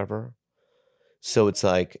 70s or whatever. So it's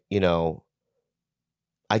like,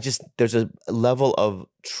 there's a level of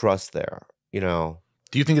trust there, Do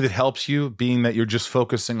you think that it helps you, being that you're just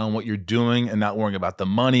focusing on what you're doing and not worrying about the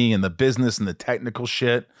money and the business and the technical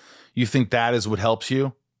shit? You think that is what helps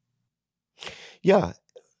you? Yeah.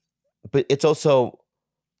 But it's also,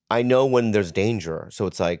 I know when there's danger. So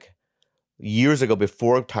it's like years ago,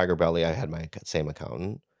 before Tigerbelly, I had my same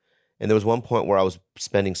accountant. And there was one point where I was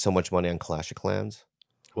spending so much money on Clash of Clans.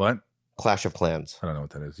 What? Clash of Clans. I don't know what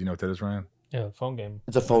that is. You know what that is, Ryan? Yeah, phone game.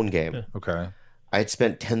 It's a phone game. Yeah. Okay. I had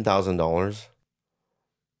spent $10,000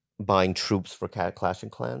 buying troops for Clash of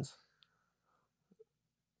Clans.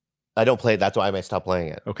 I don't play it. That's why I stopped playing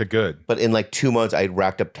it. Okay, good. But in like 2 months, I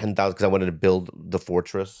racked up 10,000 because I wanted to build the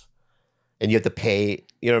fortress. And you have to pay,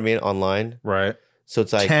 you know what I mean, online. Right. So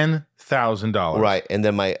it's like $10,000. Right. And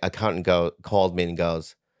then my accountant called me and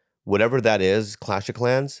goes, whatever that is, Clash of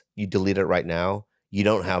Clans, you delete it right now. You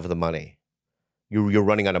don't have the money. You're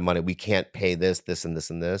running out of money. We can't pay this, this, and this,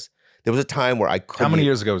 and this. There was a time where I couldn't. How many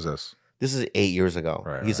years ago was this? This is 8 years ago.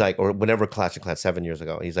 Right, He's like, or whenever Clash of Clans, 7 years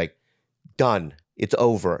ago. He's like, done. It's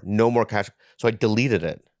over. No more cash. So I deleted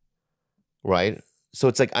it. Right? So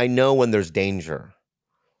it's like, I know when there's danger.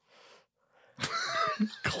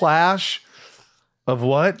 Clash of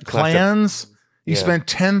what? Clans? You spent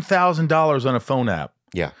 $10,000 on a phone app.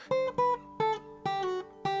 Yeah.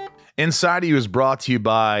 Inside of You is brought to you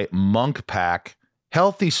by baaaack.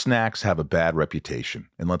 Healthy snacks have a bad reputation.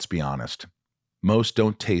 And let's be honest, most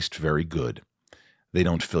don't taste very good. They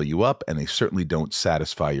don't fill you up, and they certainly don't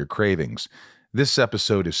satisfy your cravings. This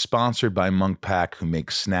episode is sponsored by baaaack, who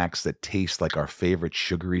makes snacks that taste like our favorite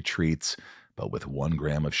sugary treats, but with 1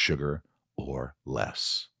 gram of sugar or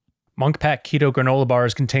less. baaaack keto granola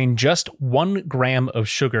bars contain just 1 gram of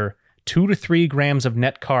sugar, 2 to 3 grams of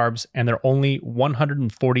net carbs, and they're only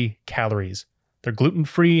 140 calories. They're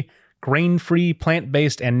gluten-free, grain-free,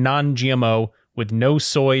 plant-based, and non-GMO, with no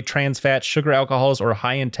soy, trans fat, sugar alcohols, or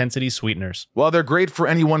high-intensity sweeteners. While they're great for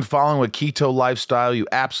anyone following a keto lifestyle, you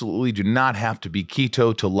absolutely do not have to be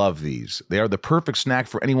keto to love these. They are the perfect snack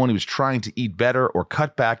for anyone who's trying to eat better or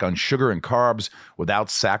cut back on sugar and carbs without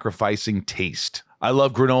sacrificing taste. I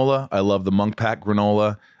love granola. I love the baaaack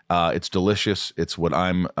granola. It's delicious. It's what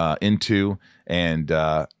I'm into, and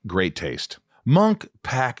great taste. baaaack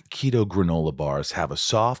keto granola bars have a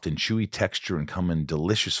soft and chewy texture and come in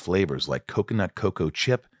delicious flavors like coconut cocoa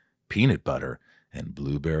chip, peanut butter, and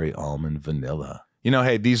blueberry almond vanilla.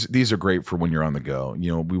 Hey, these are great for when you're on the go.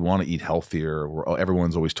 We want to eat healthier.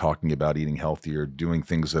 Everyone's always talking about eating healthier, doing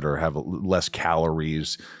things that have less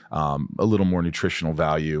calories, a little more nutritional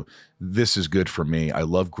value. This is good for me. I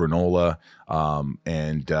love granola,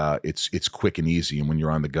 and it's quick and easy. And when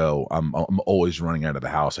you're on the go, I'm always running out of the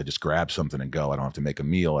house. I just grab something and go. I don't have to make a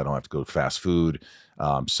meal. I don't have to go to fast food.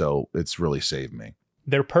 So it's really saved me.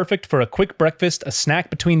 They're perfect for a quick breakfast, a snack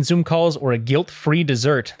between Zoom calls, or a guilt-free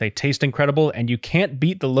dessert. They taste incredible, and you can't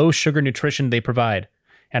beat the low-sugar nutrition they provide.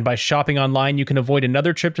 And by shopping online, you can avoid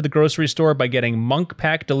another trip to the grocery store by getting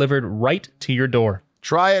baaaack delivered right to your door.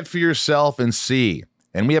 Try it for yourself and see.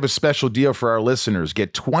 And we have a special deal for our listeners.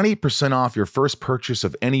 Get 20% off your first purchase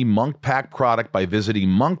of any baaaack product by visiting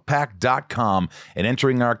baaaack.com and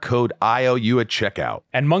entering our code IOU at checkout.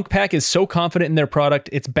 And baaaack is so confident in their product,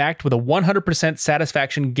 it's backed with a 100%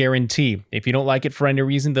 satisfaction guarantee. If you don't like it for any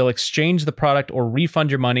reason, they'll exchange the product or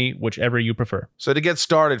refund your money, whichever you prefer. So to get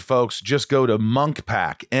started, folks, just go to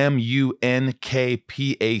baaaack,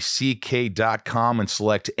 MUNKPACK.com, and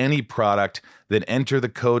select any product. Then enter the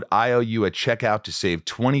code IOU at checkout to save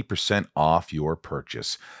 20% off your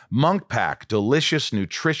purchase. baaaack, delicious,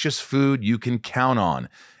 nutritious food you can count on.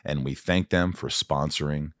 And we thank them for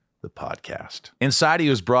sponsoring the podcast. Inside of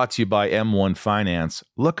You is brought to you by M1 Finance.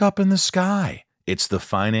 Look up in the sky. It's the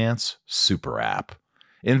finance super app.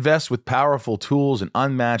 Invest with powerful tools and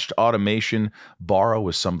unmatched automation, borrow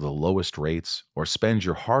with some of the lowest rates, or spend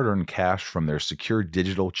your hard-earned cash from their secure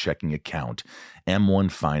digital checking account.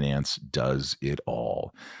 M1 Finance does it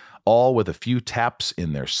all. All with a few taps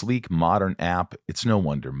in their sleek, modern app. It's no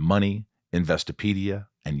wonder Money, Investopedia,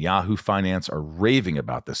 and Yahoo Finance are raving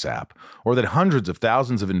about this app, or that hundreds of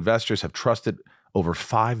thousands of investors have trusted over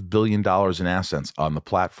 $5 billion in assets on the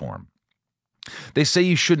platform. They say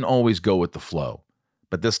you shouldn't always go with the flow,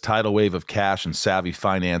 but this tidal wave of cash and savvy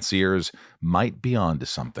financiers might be onto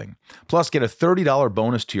something. Plus, get a $30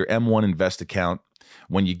 bonus to your M1 Invest account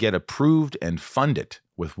when you get approved and fund it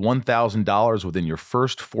with $1,000 within your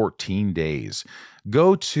first 14 days.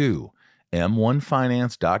 Go to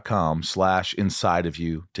m1finance.com/inside of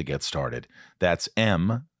you to get started. That's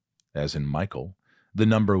M as in Michael, the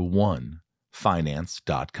number 1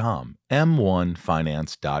 finance.com,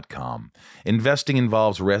 m1finance.com. Investing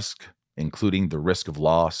involves risk, including the risk of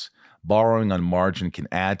loss. Borrowing on margin can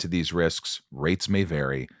add to these risks. Rates may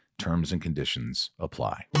vary. Terms and conditions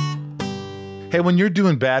apply. Hey, when you're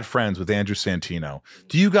doing Bad Friends with Andrew Santino,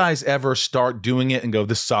 do you guys ever start doing it and go,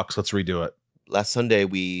 this sucks, let's redo it? Last Sunday,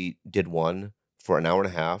 we did one for an hour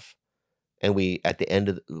and a half. And we, at the end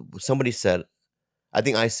of somebody said, I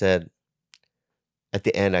think I said, at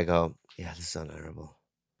the end, I go, yeah, this is unairable.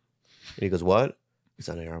 And he goes, what? It's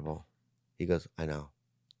unairable. He goes, I know.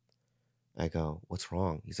 I go, what's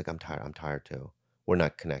wrong? He's like, I'm tired. I'm tired too. We're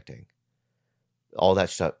not connecting. All that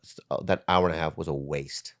stuff, that hour and a half was a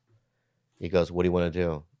waste. He goes, what do you want to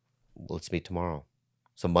do? Well, let's meet tomorrow.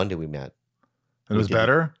 So Monday we met. It was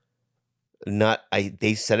better?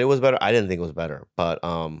 They said it was better. I didn't think it was better, but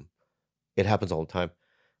it happens all the time.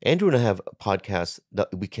 Andrew and I have podcasts that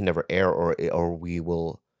we can never air, or we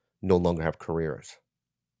will no longer have careers.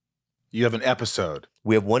 You have an episode.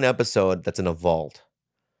 We have one episode that's in a vault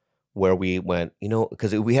where we went,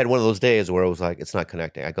 because we had one of those days where it was like, it's not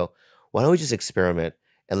connecting. I go, why don't we just experiment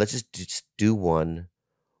and let's just do one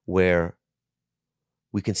where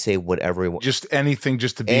we can say whatever we want. Just anything,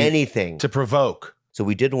 just to be anything to provoke. So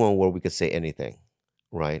we did one where we could say anything,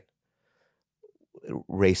 right?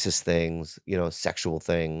 Racist things, sexual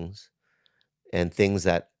things, and things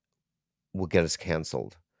that will get us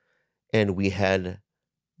canceled. And we had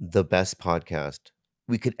the best podcast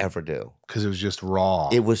we could ever do. Because it was just raw.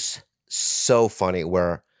 It was so funny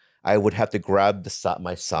where I would have to grab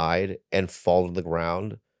my side and fall to the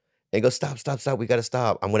ground and go, stop, we got to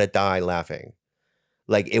stop. I'm going to die laughing.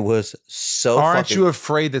 Like, it was so Aren't you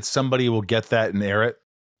afraid that somebody will get that and air it?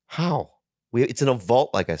 How? It's in a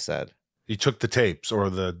vault, like I said. You took the tapes or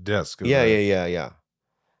the disc. Yeah.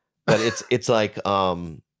 But it's like,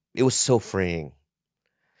 it was so freeing.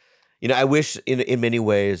 I wish in many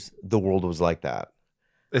ways the world was like that.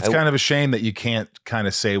 It's kind of a shame that you can't kind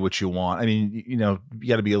of say what you want. I mean, you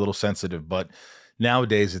got to be a little sensitive, but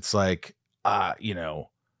nowadays it's like,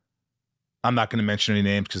 I'm not going to mention any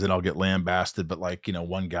names because then I'll get lambasted. But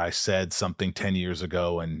one guy said something 10 years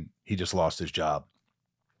ago and he just lost his job.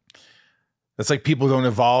 It's like people don't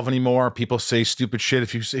evolve anymore. People say stupid shit.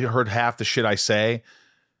 If you heard half the shit I say,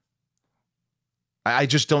 I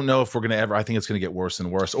just don't know if we're going to ever, I think it's going to get worse and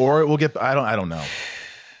worse, or it will get, I don't know.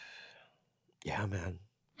 Yeah, man.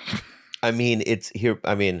 I mean, it's here.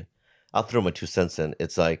 I mean, I'll throw my 2 cents in.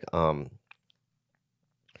 It's like, I've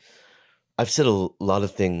said a lot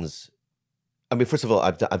of things. I mean, first of all,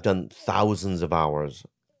 I've done thousands of hours.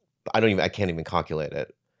 I can't even calculate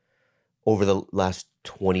it over the last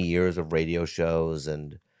 20 years of radio shows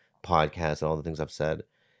and podcasts and all the things I've said.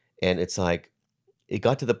 And it's like, it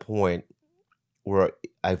got to the point where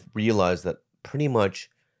I've realized that pretty much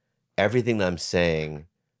everything that I'm saying,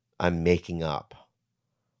 I'm making up,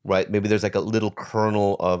 right? Maybe there's like a little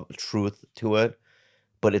kernel of truth to it,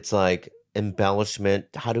 but it's like embellishment.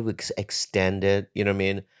 How do we extend it? You know what I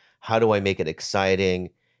mean? How do I make it exciting?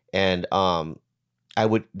 And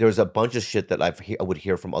there's a bunch of shit that I would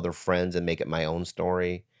hear from other friends and make it my own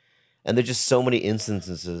story. And there's just so many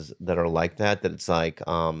instances that are like that it's like,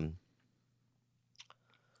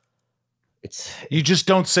 you just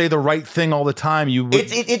don't say the right thing all the time.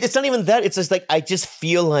 It's not even that. It's just like, I just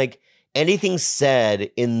feel like anything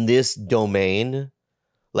said in this domain,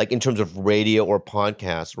 like in terms of radio or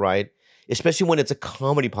podcast, right? Especially when it's a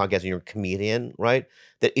comedy podcast and you're a comedian, right?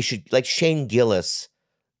 That it should, like Shane Gillis,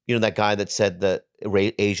 that guy that said the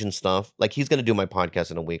Asian stuff, like he's going to do my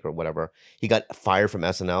podcast in a week or whatever. He got fired from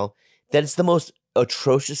SNL. That's the most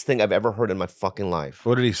atrocious thing I've ever heard in my fucking life.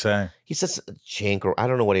 What did he say? He says chink, or I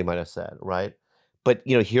don't know what he might have said, right? But,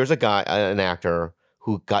 here's a guy, an actor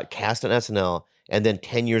who got cast on SNL, and then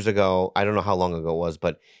 10 years ago, I don't know how long ago it was,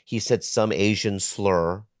 but he said some Asian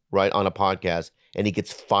slur, right, on a podcast, and he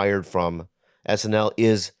gets fired from SNL.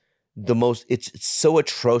 Is the most, it's so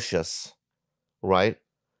atrocious, right,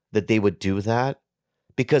 that they would do that,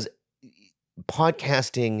 because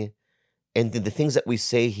podcasting and the things that we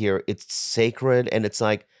say here, it's sacred and it's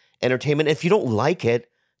like entertainment. If you don't like it,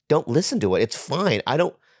 don't listen to it. It's fine.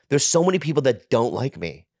 There's so many people that don't like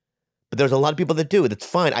me, but there's a lot of people that do. That's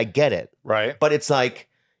fine. I get it. Right. But it's like,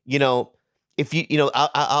 if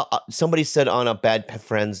somebody said on a Bad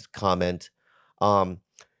Friends comment,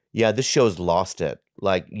 yeah, this show's lost it.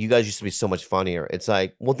 Like, you guys used to be so much funnier. It's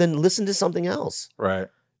like, well, then listen to something else. Right.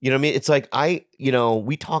 You know what I mean? It's like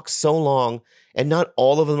we talk so long, and not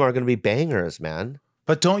all of them are going to be bangers, man.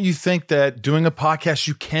 But don't you think that doing a podcast,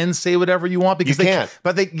 you can say whatever you want? Because you can't.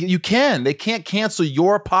 You can. They can't cancel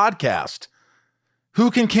your podcast. Who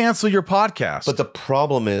can cancel your podcast? But the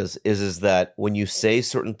problem is that when you say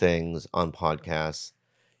certain things on podcasts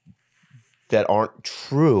that aren't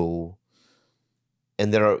true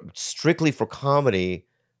and that are strictly for comedy,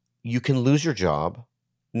 you can lose your job.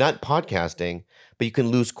 Not podcasting, but you can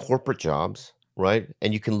lose corporate jobs, right?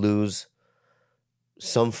 And you can lose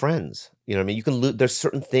some friends. You know what I mean? You can lose. There's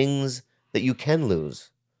certain things that you can lose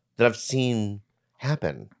that I've seen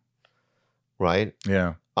happen, right?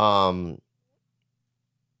 Yeah. And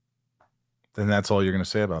that's all you're going to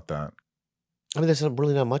say about that. I mean, there's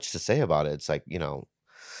really not much to say about it. It's like,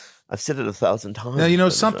 I've said it 1,000 times. Now,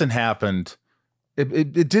 something happened.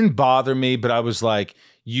 It didn't bother me, but I was like,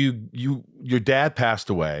 your dad passed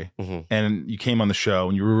away, and you came on the show,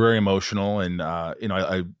 and you were very emotional, and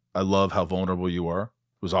I love how vulnerable you were.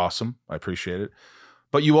 It was awesome. I appreciate it.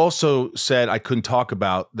 But you also said I couldn't talk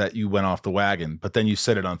about that you went off the wagon, but then you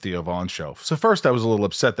said it on Theo Vaughn's show. So first I was a little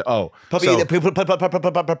upset that probably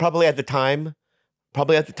at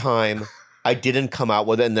the time I didn't come out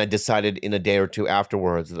with it, and I decided in a day or two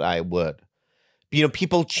afterwards that I would.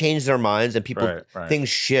 People change their minds, and things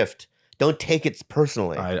shift. Don't take it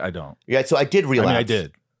personally. I don't. Yeah, so I did relapse. I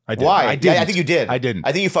did. Why? I did. I think you did. I didn't.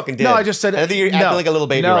 I think you fucking did. No, I just said. I think you're acting like a little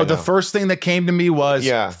baby. No, right the now. first thing that came to me was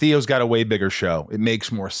Theo's got a way bigger show. It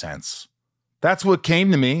makes more sense. That's what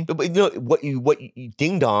came to me. But what you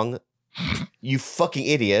ding dong, you fucking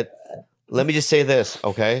idiot. Let me just say this,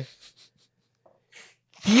 okay?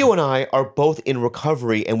 Theo and I are both in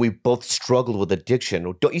recovery, and we both struggled with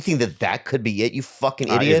addiction. Don't you think that could be it? You fucking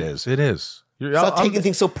idiot. It is. It is. Stop taking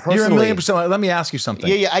things so personally. You're 1,000,000%. Let me ask you something.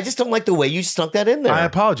 Yeah. I just don't like the way you snuck that in there. I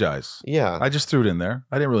apologize. Yeah. I just threw it in there.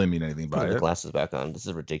 I didn't really mean anything by Put it. the glasses back on. This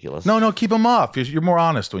is ridiculous. No, keep them off. You're more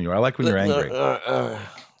honest when you are. I like when you're angry.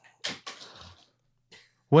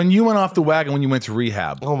 When you went off the wagon, when you went to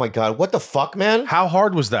rehab. Oh my God. What the fuck, man? How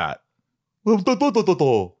hard was that? That's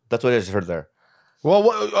what I just heard there.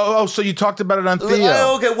 Well, so you talked about it on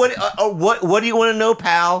Theo. Okay, what do you want to know,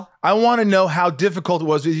 pal? I want to know how difficult it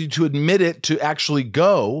was for you to admit it, to actually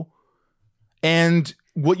go, and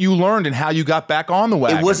what you learned and how you got back on the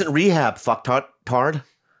wagon. It wasn't rehab, fucktard.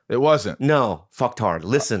 It wasn't. No, fucktard.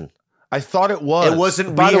 Listen. I thought it was. It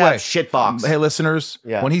wasn't By rehab, the way, shitbox. Hey, listeners,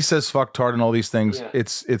 when he says fucktard and all these things,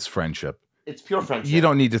 it's friendship. It's pure friendship. You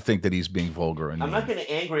don't need to think that he's being vulgar. I'm not getting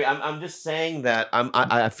angry. I'm just saying that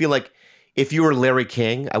I feel like if you were Larry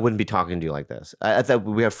King, I wouldn't be talking to you like this. I thought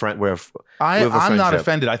we have friend. I'm not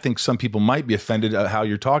offended. I think some people might be offended at how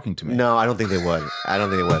you're talking to me. No, I don't think they would. I don't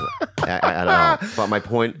think they would at all. But my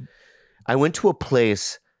point, I went to a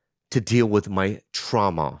place to deal with my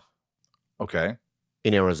trauma. Okay.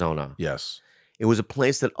 In Arizona. Yes. It was a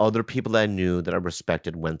place that other people that I knew that I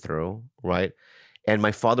respected went through, right? And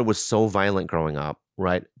my father was so violent growing up,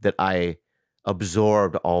 right, that I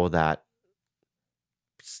absorbed all of that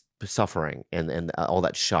suffering and all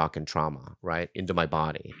that shock and trauma, right, into my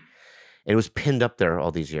body. And it was pinned up there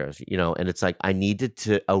all these years, and it's like I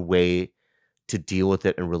needed a way to deal with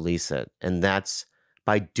it and release it. And that's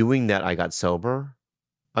by doing that, I got sober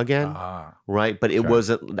again, right? But it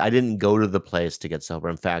wasn't, I didn't go to the place to get sober.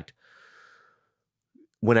 In fact,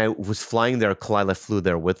 when I was flying there, Kalila flew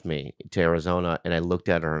there with me to Arizona, and I looked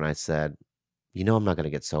at her and I said, I'm not going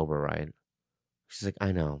to get sober, right? She's like,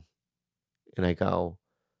 I know. And I go,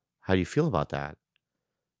 how do you feel about that?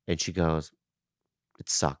 And she goes, it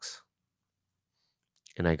sucks.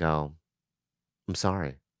 And I go, I'm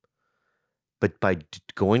sorry. But by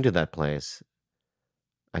going to that place,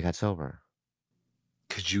 I got sober.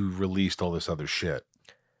 Because you released all this other shit.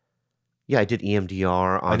 Yeah, I did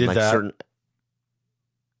EMDR on certain...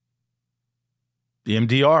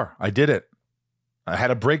 EMDR. I did it. I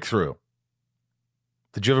had a breakthrough.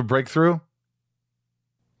 Did you have a breakthrough?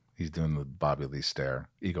 He's doing the Bobby Lee stare.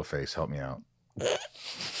 Eagle face, help me out.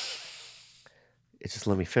 It's just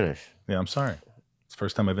let me finish. Yeah, I'm sorry. It's the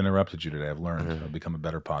first time I've interrupted you today. I've learned. I've become a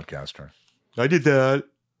better podcaster. I did that.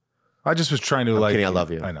 I just was trying to kidding, I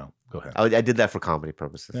love you. I know. Go ahead. I did that for comedy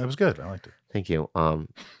purposes. Yeah, it was good. I liked it. Thank you.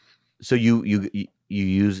 So you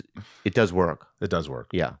use, it does work. It does work.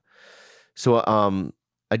 Yeah. So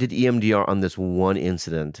I did EMDR on this one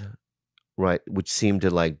incident, right, which seemed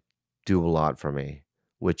to do a lot for me,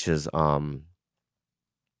 which is when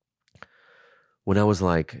I was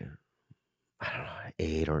I don't know,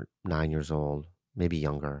 8 or 9 years old, maybe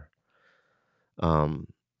younger. I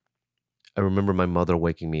remember my mother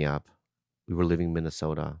waking me up. We were living in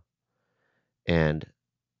Minnesota, and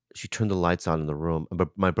she turned the lights on in the room. But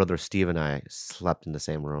my brother Steve and I slept in the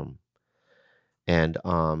same room. And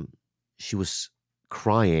she was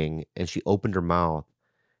crying, and she opened her mouth,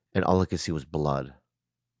 and all I could see was blood.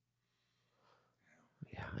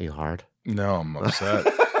 Yeah, are you hard? No, I'm upset.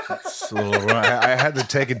 It's a little, I had to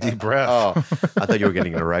take a deep breath. Oh, I thought you were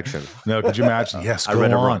getting an erection. No, could you imagine? Yes, I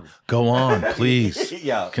read it go on. wrong. Go on, please.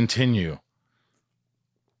 Yeah. Continue.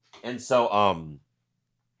 And so,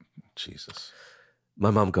 Jesus. my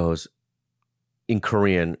mom goes, in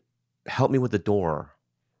Korean, help me with the door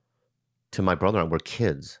to my brother and I. We're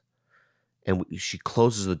kids. And she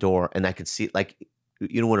closes the door, and I could see, like,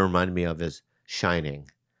 you know what it reminded me of is Shining.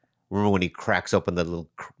 Remember when he cracks open the little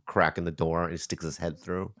crack in the door and he sticks his head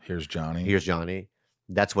through? Here's Johnny. Here's Johnny.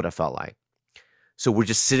 That's what it felt like. So we're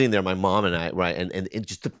just sitting there, my mom and I, right? And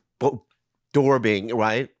just the door being,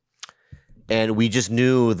 right? And we just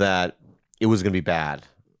knew that it was going to be bad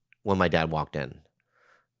when my dad walked in,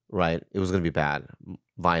 right? It was going to be bad.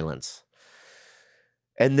 Violence.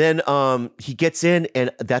 And then he gets in,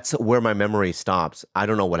 and that's where my memory stops. I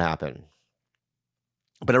don't know what happened.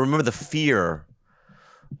 But I remember the fear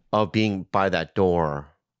of being by that door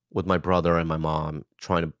with my brother and my mom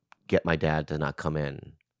trying to get my dad to not come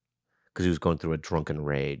in because he was going through a drunken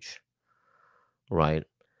rage, right?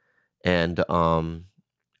 And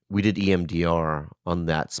we did EMDR on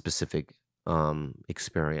that specific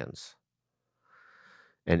experience.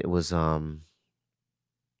 And it was...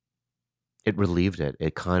 it relieved it.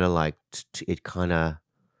 It kind of like,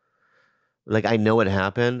 like I know it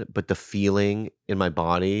happened, but the feeling in my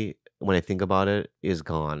body when I think about it is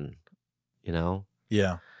gone, you know?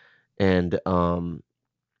 Yeah. And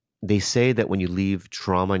they say that when you leave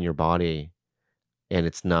trauma in your body and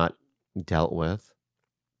it's not dealt with,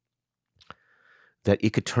 that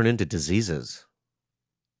it could turn into diseases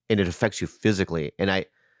and it affects you physically. And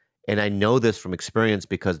I know this from experience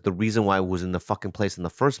because the reason why I was in the fucking place in the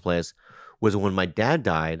first place was when my dad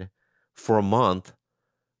died. For a month,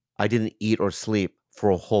 I didn't eat or sleep for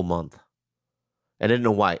a whole month. And I didn't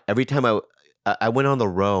know why. Every time I went on the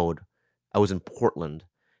road, I was in Portland,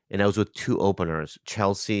 and I was with two openers,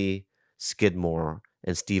 Chelsea Skidmore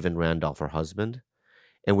and Stephen Randolph, her husband.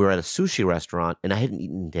 And we were at a sushi restaurant, and I hadn't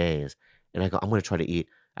eaten in days. And I go, I'm going to try to eat.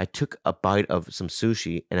 I took a bite of some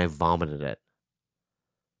sushi, and I vomited it.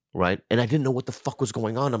 Right? And I didn't know what the fuck was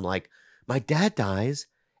going on. I'm like, my dad dies,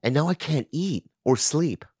 and now I can't eat or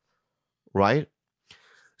sleep. Right?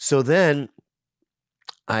 So then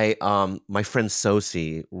my friend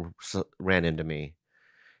Sosi ran into me,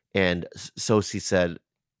 and Sosi said,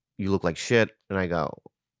 you look like shit. And I go,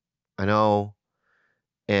 I know.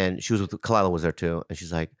 And she was with, Kalila was there too. And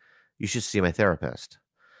she's like, you should see my therapist.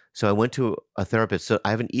 So I went to a therapist. So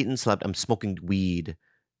I haven't eaten, slept. I'm smoking weed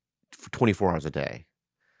for 24 hours a day.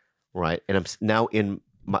 Right. And I'm now in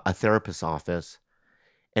a therapist's office.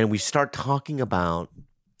 And we start talking about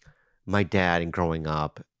my dad and growing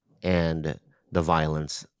up and the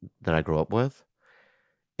violence that I grew up with.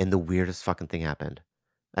 And the weirdest fucking thing happened.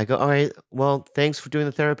 I go, all right, well, thanks for doing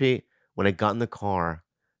the therapy. When I got in the car,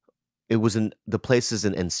 it was in the places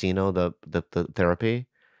in Encino, the therapy.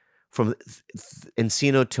 From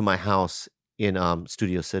Encino to my house in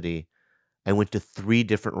Studio City, I went to 3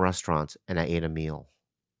 different restaurants and I ate a meal.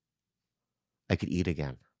 I could eat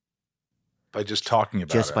again. By just talking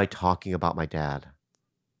about it. Just by talking about my dad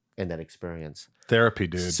and that experience. Therapy,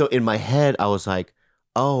 dude. So in my head, I was like,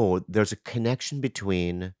 oh, there's a connection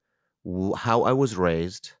between how I was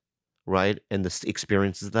raised, right? And the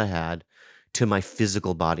experiences that I had to my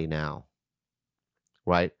physical body now,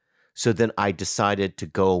 right? So then I decided to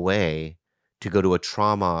go away to go to a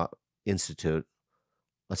trauma institute,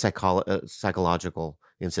 a psychological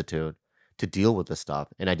institute to deal with this stuff.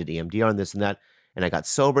 And I did EMDR and this and that. And I got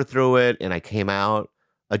sober through it. And I came out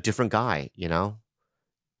a different guy, you know?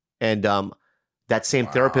 And that same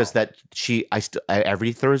therapist that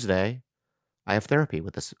every Thursday, I have therapy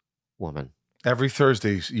with this woman. Every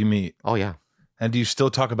Thursday you meet. Oh, yeah. And do you still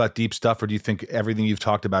talk about deep stuff, or do you think everything you've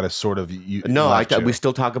talked about is sort of you? No, we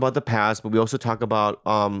still talk about the past, but we also talk about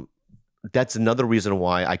that's another reason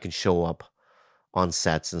why I can show up on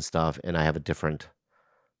sets and stuff, and I have a different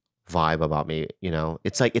vibe about me. You know,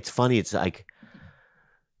 it's funny. It's like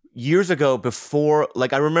years ago, before,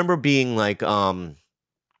 like I remember being like on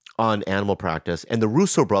Animal Practice, and the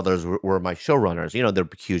Russo brothers were my showrunners. You know, they're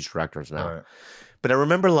huge directors now. Right. But I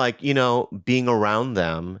remember like, you know, being around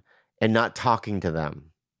them and not talking to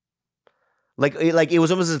them. Like it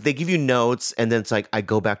was almost as they give you notes, and then it's like I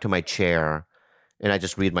go back to my chair and I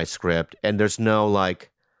just read my script, and there's no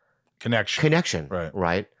like connection.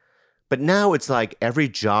 Right. But now it's like every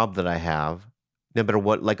job that I have, no matter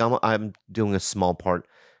what, like I'm doing a small part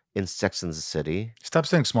in Sex and the City. Stop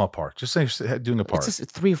saying small part. Just say doing a part. It's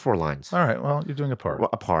just 3 or 4 lines. All right. Well, you're doing a part.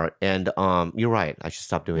 A part. And you're right. I should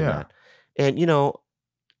stop doing Yeah. that. And,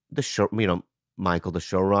 the show, Michael, the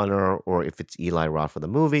showrunner, or if it's Eli Roth for the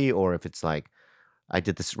movie, or if it's like I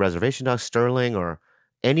did this Reservation Dogs, Sterling, or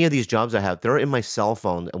any of these jobs I have, they're in my cell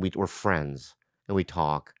phone, and we're friends, and we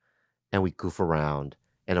talk, and we goof around,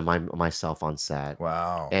 and I'm myself on set.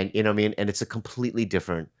 Wow. And you know what I mean? And it's a completely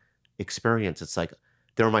different experience. It's like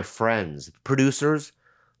they're my friends, producers,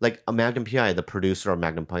 like a Magnum PI, the producer of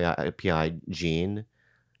Magnum PI, Gene,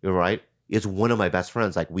 you're right, is one of my best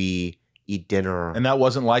friends. Like we eat dinner. And that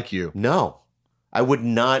wasn't like you. No, I would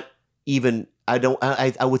not even. I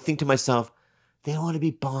would think to myself, they don't want to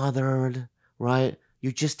be bothered, right?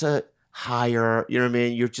 You're just a hire. You know what I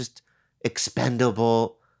mean? You're just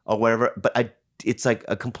expendable or whatever. But it's like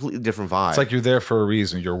a completely different vibe. It's like you're there for a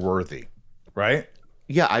reason. You're worthy, right?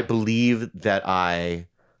 Yeah, I believe that I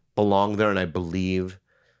belong there, and I believe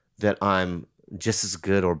that I'm just as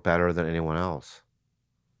good or better than anyone else.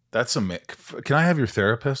 That's Can I have your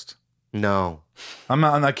therapist? No, I'm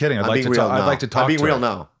not kidding. I'd like to talk. I'd like to talk. I'm being to real her.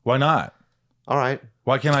 now. Why not? All right.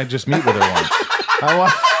 Why can't I just meet with her once?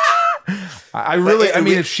 I really. I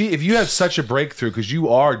mean, if you have such a breakthrough, because you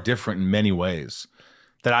are different in many ways,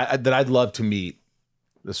 that I'd love to meet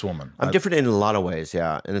this woman. I'm different in a lot of ways,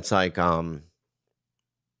 yeah. And it's like, I've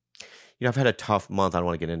had a tough month. I don't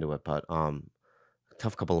want to get into it, but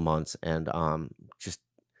tough couple of months, and just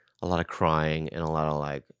a lot of crying and a lot of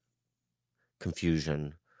like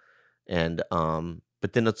confusion, and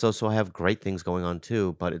but then it's also I have great things going on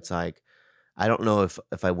too. But it's like I don't know if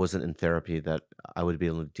I wasn't in therapy that I would be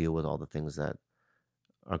able to deal with all the things that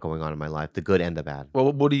are going on in my life, the good and the bad.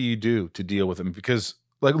 Well, what do you do to deal with them? Because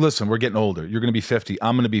like, listen, we're getting older. You're going to be 50.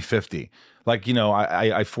 I'm going to be 50. Like,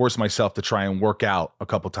 I force myself to try and work out a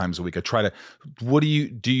couple times a week. I try to. What do you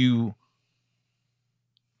do?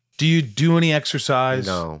 You do any exercise?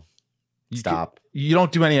 No. Stop. You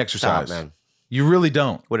don't do any exercise. Stop, man. You really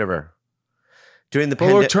don't. Whatever. During the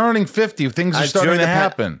we're turning 50. Things are starting to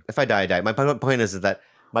happen. If I die, I die. My point is that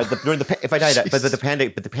if I die,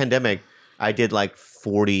 but the pandemic, I did like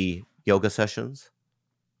 40 yoga sessions.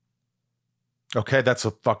 Okay, that's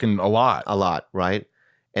a lot. A lot, right?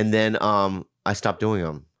 And then I stopped doing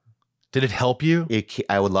them. Did it help you?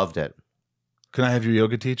 I would loved it. Can I have your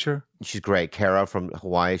yoga teacher? She's great. Kara from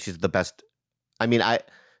Hawaii. She's the best. I mean,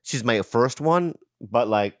 she's my first one, but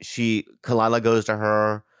like Kalila goes to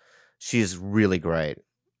her. She's really great.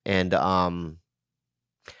 And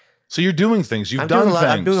so you're doing things. You've done things.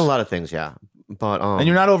 I'm doing a lot of things, yeah. But and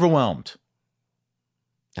you're not overwhelmed.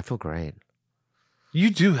 I feel great. You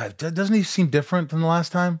do have. Doesn't he seem different than the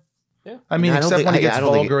last time? Yeah. I mean, except when he gets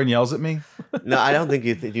vulgar and yells at me. No, I don't think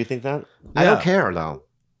you. Do you think that? Yeah. I don't care though.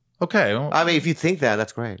 Okay. Well, I mean, if you think that,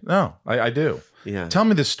 that's great. No, I do. Yeah. Tell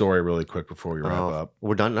me this story really quick before we wrap up.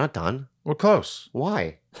 We're done. Not done. We're close.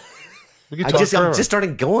 Why? We can talk I'm just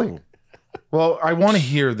starting going. Well, I want to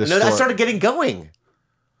hear this. No, I started getting going.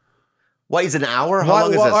 What is an hour? How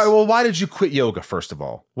long is this? Well, why did you quit yoga? First of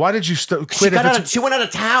all, why did you quit? She went out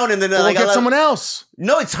of town, and then get someone else.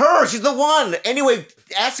 No, it's her. She's the one. Anyway,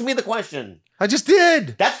 ask me the question. I just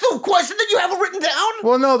did. That's the question that you have written down.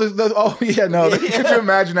 Well, no. Could you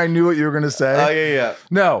imagine? I knew what you were going to say. Oh yeah.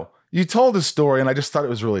 No, you told a story, and I just thought it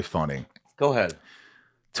was really funny. Go ahead.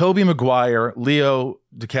 Tobey Maguire, Leo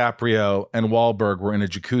DiCaprio, and Wahlberg were in a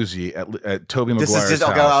jacuzzi at Tobey Maguire's house.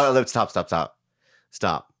 Okay,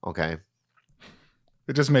 stop. Okay.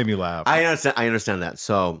 It just made me laugh. I understand that.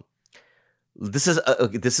 So this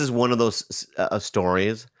is one of those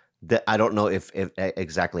stories that I don't know if it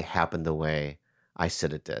exactly happened the way I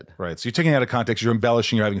said it did. Right. So you're taking it out of context. You're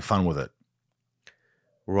embellishing. You're having fun with it.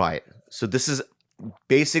 Right. So this is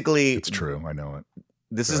basically. It's true. I know it.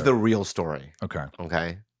 This is the real story. Okay.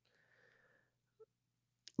 Okay.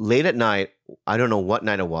 Late at night, I don't know what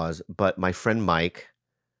night it was, but my friend Mike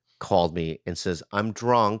called me and says, "I'm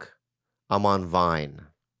drunk. I'm on Vine."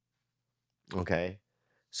 Okay.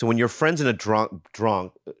 So when your friend's in a drunk,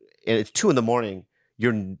 and it's 2 a.m,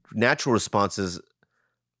 your natural response is,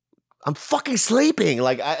 "I'm fucking sleeping."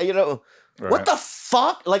 Like, right. What the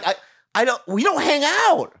fuck? Like, we don't hang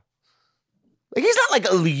out. Like, he's not like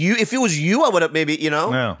you. If it was you, I would have maybe,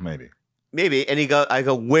 No, maybe. Maybe. And I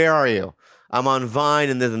go, "Where are you?" "I'm on Vine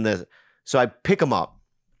and this and this." So I pick him up.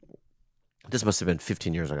 This must have been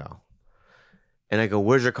 15 years ago. And I go,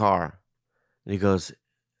 "Where's your car?" And he goes,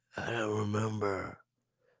 "I don't remember."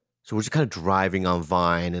 So we're just kind of driving on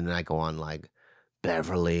Vine, and then I go on like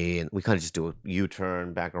Beverly, and we kind of just do a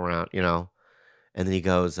U-turn back around, And then he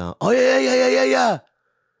goes, "Oh yeah.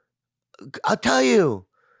 I'll tell you."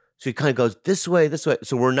 So he kind of goes this way, this way.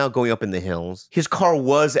 So we're now going up in the hills. His car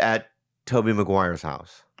was at Tobey Maguire's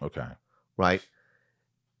house. Okay. Right.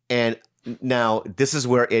 And now this is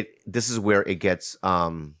where it gets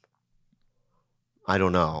I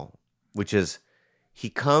don't know, which is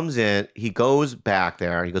he comes in, he goes back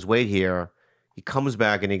there, he goes, wait here. He comes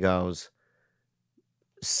back and he goes,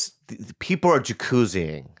 people are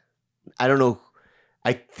jacuzziing. I don't know.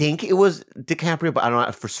 I think it was DiCaprio, but I don't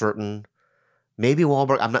know for certain. Maybe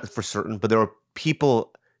Wahlberg, I'm not for certain, but there were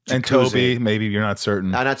people jacuzziing. And Toby, maybe you're not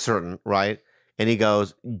certain. I'm not certain, right? And he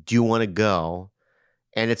goes, do you want to go?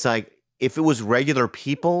 And it's like, if it was regular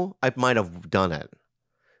people, I might have done it.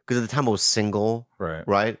 Because at the time I was single,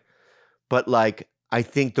 right? But like, I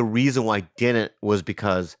think the reason why I didn't was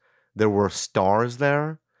because there were stars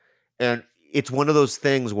there. And it's one of those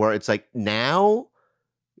things where it's like, now,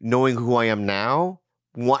 knowing who I am now,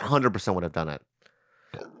 100% would have done it.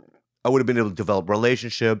 I would have been able to develop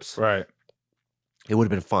relationships. Right. It would have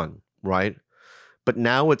been fun, right? But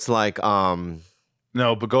now it's like, no,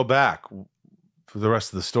 but go back for the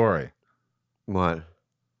rest of the story. What?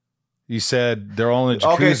 You said they're all in a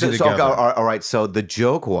jacuzzi together. Okay, all right. So the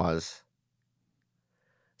joke was,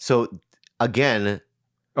 so again.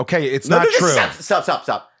 Okay, it's not true.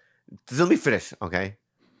 Stop. Let me finish, okay?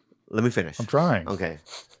 Let me finish. I'm trying. Okay.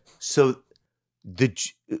 So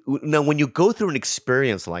now when you go through an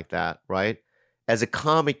experience like that, right? As a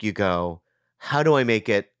comic, you go, how do I make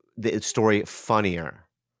the story funnier,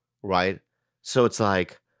 right? So it's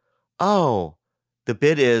like, oh, the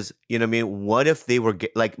bit is, you know what I mean? What if they were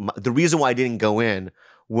like, the reason why I didn't go in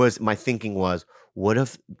was, my thinking was, what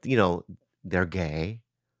if, you know, they're gay,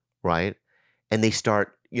 right? And they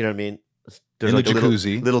start, you know what I mean? There's in like the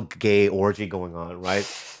jacuzzi. Little gay orgy going on, right?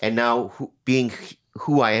 And now being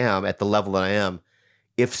who I am at the level that I am,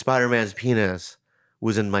 if Spider-Man's penis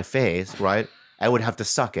was in my face, right, I would have to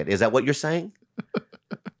suck it. Is that what you're saying?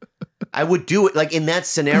 I would do it. Like in that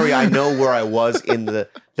scenario, I know where I was in the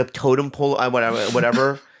totem pole,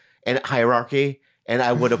 whatever, and hierarchy, and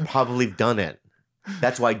I would have probably done it.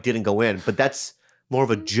 That's why I didn't go in. But that's more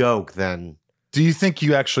of a joke than. Do you think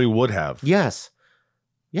you actually would have? Yes.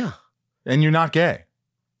 Yeah. And you're not gay.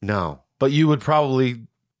 No. But you would probably.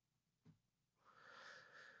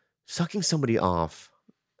 Sucking somebody off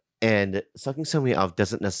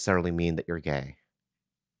doesn't necessarily mean that you're gay.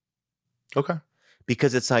 Okay.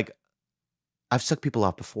 Because it's like, I've sucked people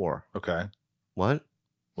off before. Okay. What?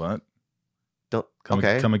 Come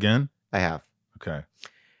again? I have. Okay.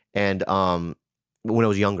 And when I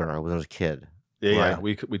was younger, when I was a kid. Yeah, right?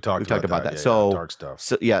 we talked about that. Yeah, so dark stuff.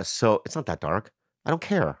 So it's not that dark. I don't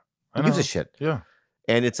care. Who gives a shit? Yeah.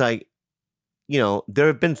 And it's like, you know, there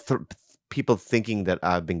have been people thinking that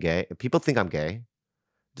I've been gay. People think I'm gay.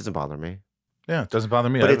 It doesn't bother me. Yeah, it doesn't bother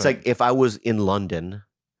me. But it's like if I was in London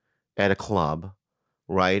at a club,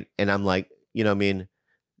 right? And I'm like, you know what I mean,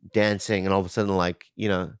 dancing, and all of a sudden, like, you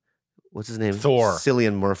know, what's his name? Thor.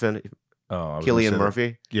 Cillian Murphy. Oh, Cillian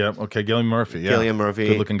Murphy. Yeah, okay, Cillian Murphy. Yeah. Cillian Murphy.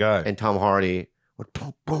 Good looking guy. And Tom Hardy.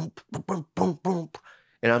 Boom, boom, boom, boom, boom, boom.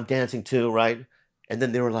 And I'm dancing too, right? And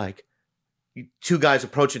then they were like, these two guys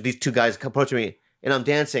approaching me, and I'm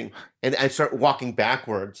dancing, and I start walking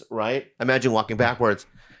backwards, right? Imagine walking backwards.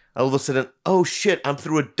 All of a sudden, oh shit, I'm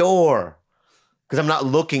through a door. Because I'm not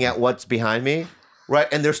looking at what's behind me, right?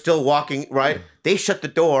 And they're still walking, right? They shut the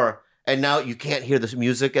door, and now you can't hear this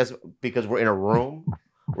music because we're in a room,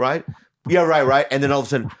 right? Yeah, right. And then all of a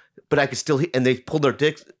sudden, but I could still hear, and they pull their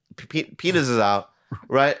dicks, penises out,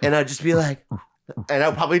 right? And I'd just be like, and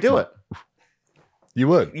I'd probably do it. You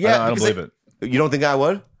would? Yeah. I don't believe it. You don't think I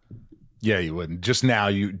would? Yeah, you wouldn't. Just now,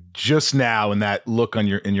 in that look in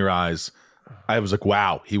your eyes, I was like,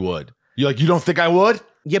 wow, he would. You don't think I would?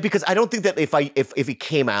 Yeah, because I don't think that if it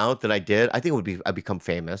came out that I did, I think I'd become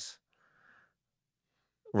famous.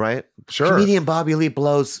 Right? Sure. Comedian Bobby Lee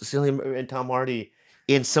blows Cillian and Tom Hardy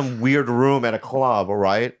in some weird room at a club,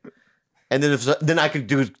 right? And then I could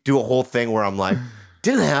do a whole thing where I'm like,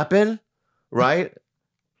 didn't happen, right?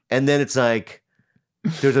 And then it's like,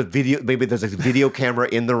 there's a video camera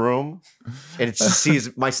in the room, and it just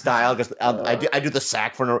sees my style. Because I do the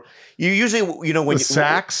sack for you. Usually, you know, when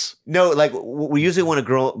sacks. No, like we usually when a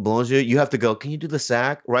girl blows you, you have to go. Can you do the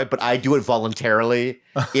sack, right? But I do it voluntarily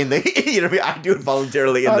in the. You know what I mean? I do it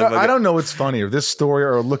voluntarily in the. I don't know what's funnier, this story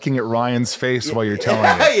or looking at Ryan's face while you're telling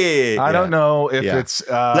it. Yeah. I don't know if it's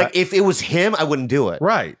like if it was him, I wouldn't do it.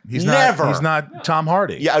 Right? He's never. He's not Tom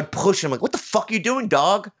Hardy. Yeah, I'd push him like, "What the fuck are you doing,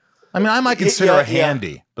 dog?" I mean, I might consider a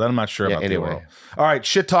handy, yeah. but I'm not sure about anyway. the oral. All right,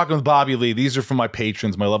 shit talking with Bobby Lee. These are from my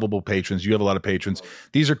patrons, my lovable patrons. You have a lot of patrons.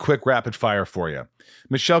 These are quick, rapid fire for you.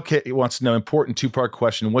 Michelle K wants to know, important two-part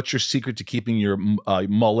question. What's your secret to keeping your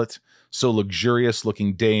mullet so luxurious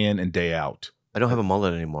looking day in and day out? I don't have a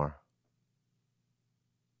mullet anymore.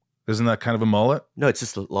 Isn't that kind of a mullet? No, it's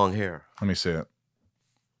just long hair. Let me see it.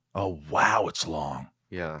 Oh, wow, it's long.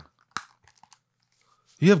 Yeah.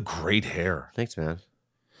 You have great hair. Thanks, man.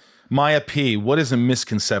 Maya P, what is a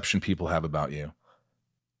misconception people have about you?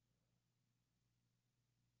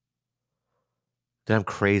 That I'm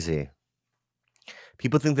crazy.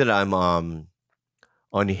 People think that I'm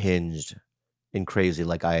unhinged and crazy.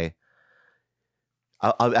 Like I've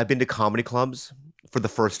been to comedy clubs for the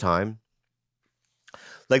first time.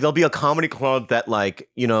 Like there'll be a comedy club that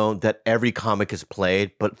that every comic has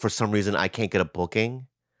played, but for some reason I can't get a booking.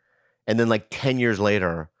 And then like 10 years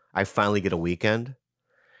later, I finally get a weekend.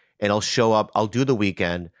 And I'll show up, I'll do the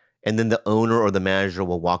weekend, and then the owner or the manager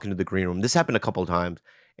will walk into the green room. This happened a couple of times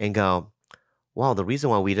and go, wow, the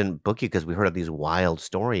reason why we didn't book you because we heard of these wild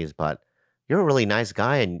stories, but you're a really nice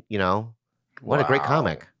guy and, what a great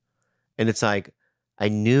comic. And it's like, I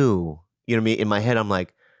knew, you know what I mean? In my head, I'm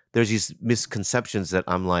like, there's these misconceptions that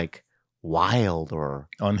I'm like wild or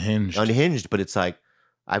unhinged, but it's like,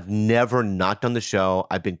 I've never not done the show.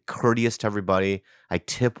 I've been courteous to everybody. I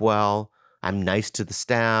tip well. I'm nice to the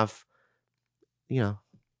staff.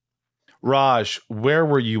 Raj, where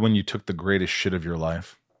were you when you took the greatest shit of your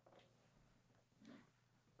life?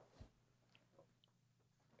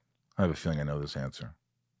 I have a feeling I know this answer.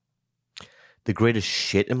 The greatest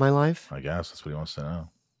shit in my life? I guess that's what he wants to know.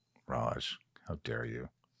 Raj, how dare you?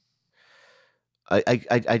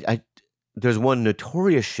 There's one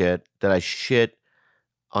notorious shit that I shit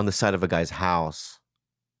on the side of a guy's house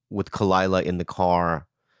with Kalila in the car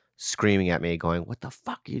screaming at me, going, what the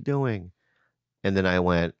fuck are you doing? And then I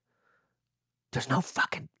went, there's no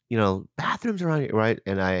fucking, bathrooms around here, right?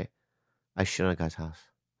 And I shit on a guy's house.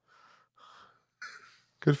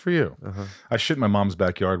 Good for you. Uh-huh. I shit in my mom's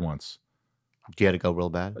backyard once. You had to go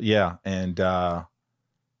real bad? Yeah, and I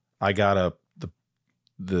got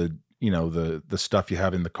the stuff you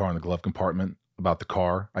have in the car in the glove compartment about the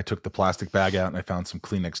car. I took the plastic bag out and I found some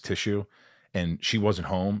Kleenex tissue. And she wasn't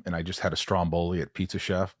home, and I just had a Stromboli at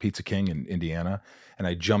Pizza King in Indiana, and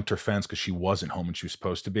I jumped her fence because she wasn't home and she was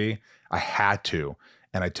supposed to be. I had to,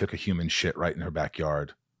 and I took a human shit right in her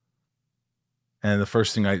backyard. And the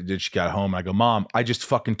first thing I did, she got home, and I go, Mom, I just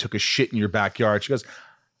fucking took a shit in your backyard. She goes,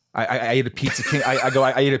 I ate a Pizza King.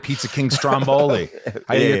 I ate a Pizza King Stromboli.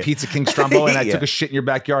 I ate a Pizza King Stromboli, and I took a shit in your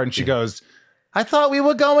backyard. And she goes, I thought we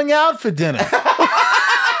were going out for dinner.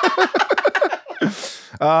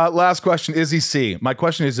 Last question, Izzy C. My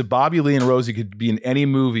question is, if Bobby Lee and Rosie could be in any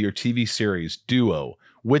movie or TV series duo,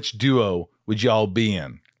 which duo would y'all be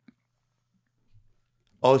in?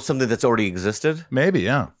 Oh, something that's already existed? Maybe,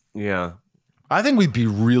 yeah. Yeah. I think we'd be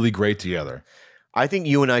really great together. I think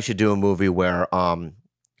you and I should do a movie where,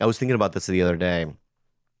 I was thinking about this the other day.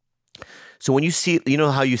 So when you see,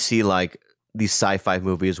 how you see like these sci-fi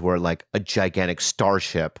movies where like a gigantic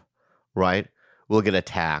starship, right, will get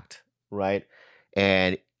attacked, right?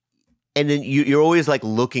 And then you're always like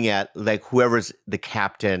looking at like whoever's the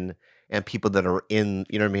captain and people that are in,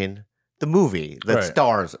 the movie, the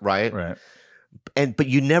stars, right? Right. But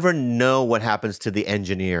you never know what happens to the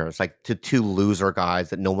engineers, like to two loser guys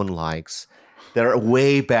that no one likes, that are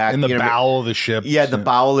way back in the bowel of the ship. Yeah, the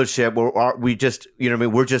bowel of the ship. We just,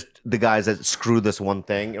 we're just the guys that screw this one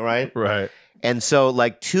thing, right? Right. And so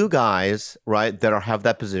like two guys, right, that have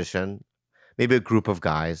that position, maybe a group of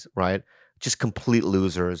guys, right? Just complete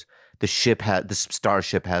losers. The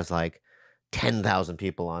starship has like 10,000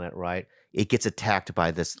 people on it, right? It gets attacked by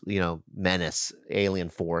this, menace, alien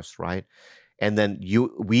force, right? And then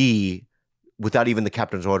we, without even the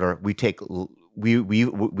captain's order, we go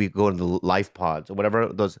into the life pods or whatever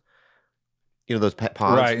those, those pet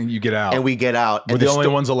pods, right? And you get out, and we get out. We're the only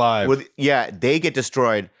ones alive. They get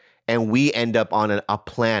destroyed, and we end up on a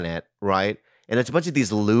planet, right? And it's a bunch of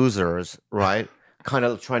these losers, right? Kind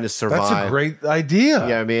of trying to survive. That's a great idea.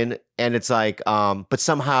 Yeah, I mean, and it's like, but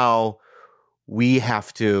somehow we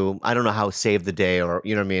have to, I don't know how, save the day, or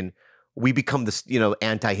we become this,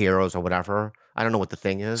 anti-heroes or whatever. I don't know what the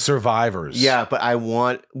thing is. Survivors. Yeah,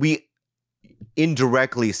 but we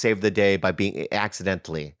indirectly save the day by being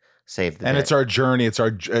accidentally saved the day. And it's our journey.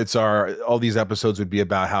 It's our all these episodes would be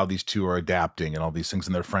about how these two are adapting and all these things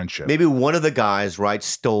in their friendship. Maybe one of the guys, right,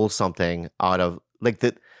 stole something out of like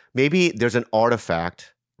the. Maybe there's an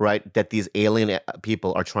artifact, right, that these alien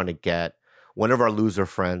people are trying to get. One of our loser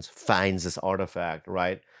friends finds this artifact,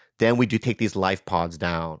 right, Then we do take these life pods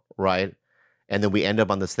down, right? And then we end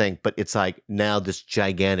up on this thing. But it's like now this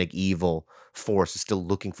gigantic evil force is still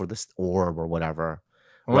looking for this orb or whatever,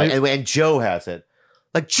 right? And Joe has it.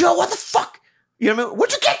 Like, Joe, what the fuck? You know what I mean?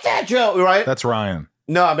 Where'd you get that, Joe? Right? That's Ryan.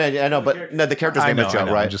 No, I mean, I know, but no, the character's name is Joe,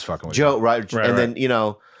 right? I'm just fucking with Joe, you. right? And then, you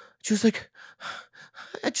know, she was like,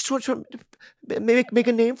 I just want to make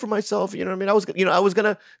a name for myself. You know what I mean? I was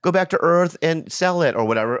gonna go back to Earth and sell it or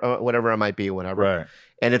whatever it might be, whatever. Right.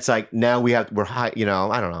 And it's like now we're high. You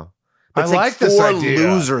know, I don't know. But it's I like this four idea.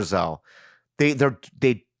 losers though. They're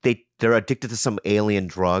addicted to some alien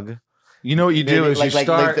drug. You know what you do is like, you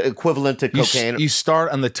start like the equivalent to cocaine. You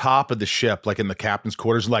start on the top of the ship, like in the captain's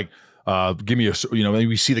quarters, like. Give me a, you know,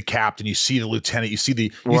 we see the captain, you see the lieutenant, you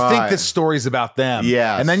think this story's about them.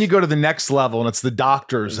 Yeah. And then you go to the next level and it's the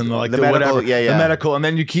doctors and the medical, whatever, the medical. And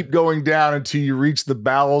then you keep going down until you reach the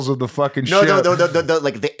bowels of the fucking ship. No,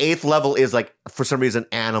 like the 8th level is like, for some reason,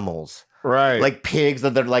 animals. Right. Like pigs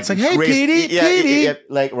that they're like, it's like, hey, Petey.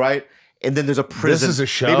 Like, right. And then there's a prison. This is a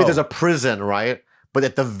show. Maybe there's a prison, right? But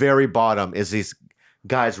at the very bottom is these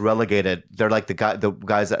guys relegated. They're like the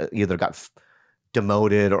guys that either got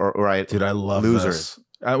demoted or right. Dude, I love losers.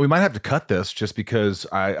 This. We might have to cut this just because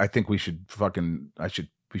I think we should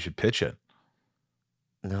we should pitch it.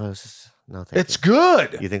 No, thank it's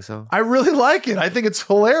good. You think so? I really like it. I think it's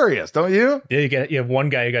hilarious. Don't you? Yeah, you have one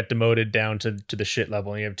guy who got demoted down to the shit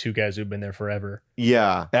level, and you have 2 guys who've been there forever.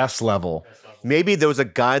 Yeah, S level. Maybe there was a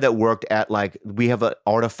guy that worked at like we have an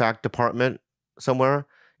artifact department somewhere,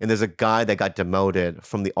 and there's a guy that got demoted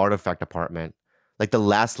from the artifact department. Like the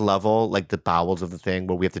last level, like the bowels of the thing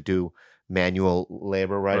where we have to do manual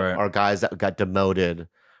labor, right? Are guys that got demoted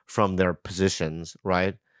from their positions,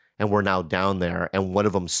 right? And we're now down there, and one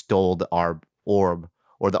of them stole our orb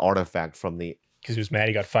or the artifact from the. Because he was mad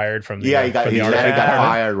he got fired from the. Yeah, he got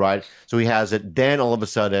fired, right? So he has it. Then all of a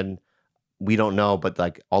sudden, we don't know, but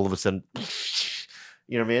like all of a sudden,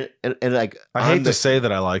 you know what I mean? And like I hate to say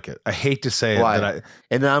that I like it. I hate to say it.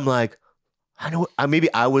 And then I'm like. I know.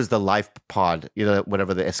 Maybe I was the life pod, you know,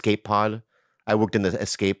 whatever the escape pod. I worked in the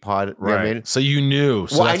escape pod. You know what I mean? So you knew.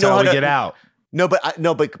 So that's how we get out. No,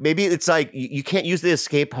 but maybe it's like you can't use the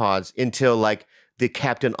escape pods until like the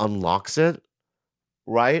captain unlocks it,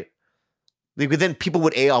 right? Because then people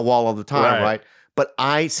would AWOL all the time, right? But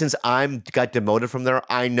since I got demoted from there,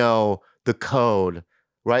 I know the code,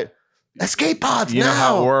 right? Escape pods. You know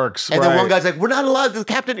how it works. And then one guy's like, "We're not allowed." The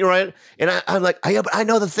captain, you're right. And I'm like, I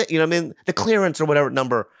know the thing. You know what I mean? The clearance or whatever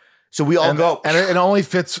number. So we all go, and it only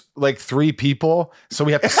fits like 3 people. So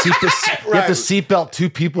we have to you have to seatbelt 2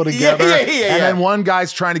 people together. And then one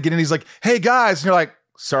guy's trying to get in. He's like, "Hey guys," and you're like,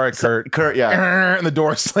 "Sorry, Kurt." Kurt, yeah. And the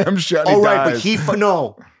door slams shut. Oh right, but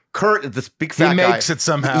no, Kurt, this big fat guy. He makes it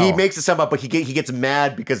somehow. He makes it somehow, but he gets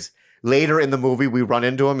mad because. Later in the movie, we run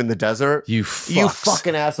into him in the desert. You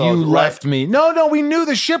fucking asshole! You left me. No, we knew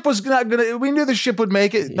the ship was not gonna. We knew the ship would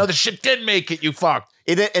make it. No, the ship did make it. You fucked.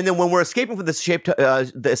 And then when we're escaping from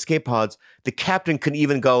the escape pods, the captain can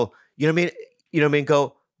even go. You know what I mean? You know what I mean?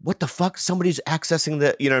 Go. What the fuck? Somebody's accessing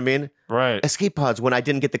the. You know what I mean? Right. Escape pods when I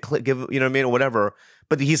didn't get the give. You know what I mean? Or whatever.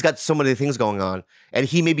 But he's got so many things going on, and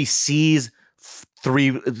he maybe sees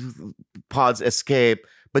 3 pods escape,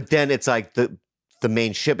 but then it's like the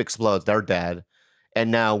main ship explodes, they're dead,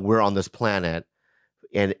 and now we're on this planet,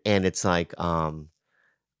 and it's like and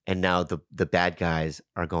now the bad guys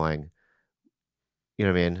are going, you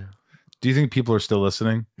know what I mean? Do you think people are still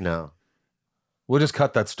listening? No. We'll just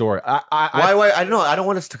cut that story. Why? I don't know. I don't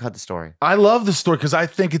want us to cut the story. I love the story because I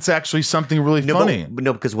think it's actually something really funny. But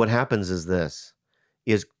no, because what happens is this: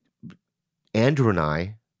 is Andrew and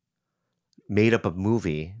I made up a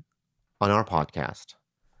movie on our podcast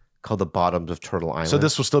called The Bottoms of Turtle Island. So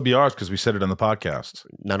this will still be ours because we said it on the podcast.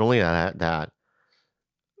 Not only that,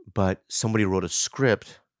 but somebody wrote a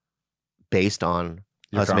script based on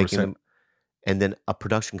us making them, and then a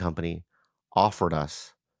production company offered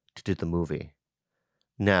us to do the movie.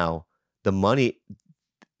 Now, the money,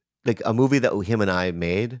 like a movie that him and I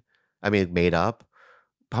made up,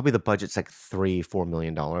 probably the budget's like $3-4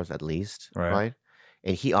 million at least, right?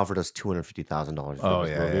 And he offered us $250,000 for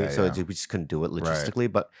this movie. So we just couldn't do it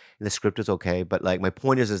logistically. But the script is okay. But like my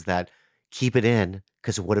point is that keep it in,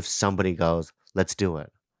 because what if somebody goes, let's do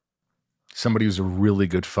it? Somebody who's a really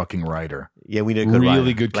good fucking writer. Yeah, we need a good writer.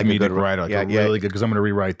 Really good comedic writer. Like really good, because I'm going to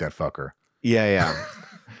rewrite that fucker. Yeah.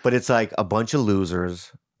 But it's like a bunch of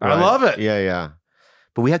losers. Right? I love it. Yeah.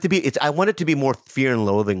 But we have to be, I want it to be more fear and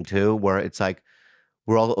loathing too, where it's like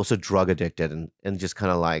we're all also drug addicted and just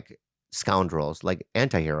kind of like scoundrels, like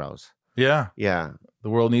anti-heroes. Yeah. Yeah. The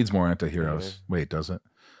world needs more anti-heroes. Wait, does it?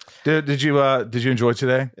 Did you enjoy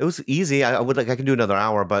today? It was easy. I can do another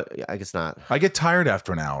hour, but I guess not. I get tired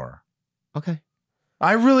after an hour. Okay.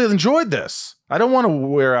 I really enjoyed this. I don't want to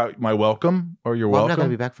wear out my welcome or your welcome. I'm not going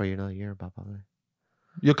to be back for another year, probably.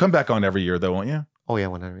 You'll come back on every year, though, won't you? Oh, yeah,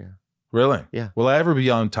 whenever, yeah. Really? Yeah. Will I ever be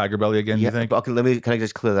on Tigerbelly again, yeah, you think? Okay, can I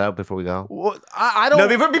just clear that up before we go? Well, I don't... No,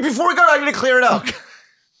 before we go, I'm going to clear it up. Okay.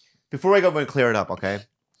 Before I go, I'm going to clear it up, okay?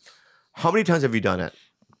 How many times have you done it?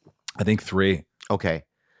 I think 3. Okay.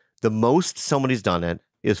 The most somebody's done it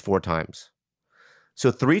is 4 times.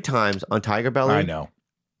 So 3 times on Tigerbelly. I know.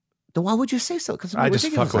 Then why would you say so? Because I just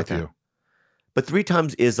fuck with you. But 3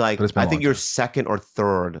 times is like, I think you're time. second or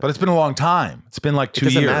third. But it's been a long time. It's been like 2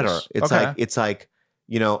 years. It doesn't matter. It's like,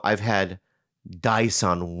 I've had Dice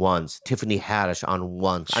on once, Tiffany Haddish on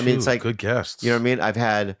once. Shoot, I mean, it's like good guests. You know what I mean? I've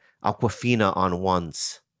had Aquafina on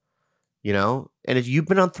once. And you've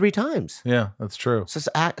been on 3 times. Yeah, that's true. So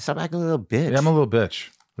stop acting a little bitch. Yeah, I'm a little bitch.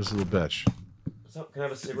 This is a little bitch. Can I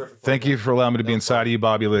have a cigarette? Thank you for allowing me to be inside of you,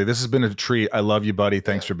 Bobby Lee. This has been a treat. I love you, buddy.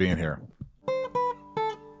 Thanks for being here.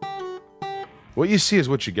 What you see is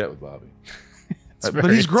what you get with Bobby.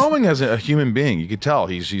 But he's growing as a human being. You could tell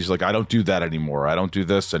he's like, I don't do that anymore. I don't do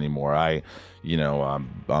this anymore. I'm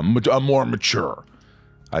more mature.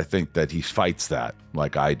 I think that he fights that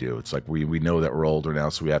like I do. It's like we know that we're older now,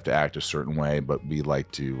 so we have to act a certain way, but we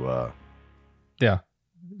like to. Yeah.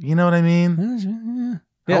 You know what I mean?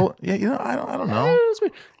 Yeah. Oh, yeah. I don't know.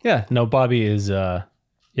 Yeah. No, Bobby is.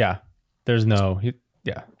 Yeah. There's no.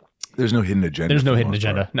 Yeah. There's no hidden agenda. There's no hidden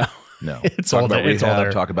agenda. No. No. It's all there. It's all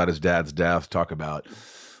there. Talk about his dad's death. Talk about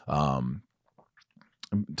it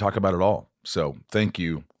all. So thank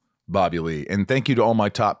you, Bobby Lee, and thank you to all my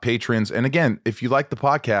top patrons. And again, if you like the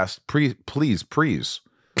podcast, please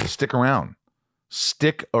stick around.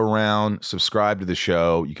 Stick around. Subscribe to the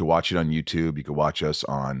show. You can watch it on YouTube. You can watch us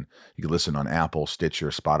on. You can listen on Apple, Stitcher,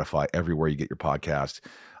 Spotify, everywhere you get your podcast.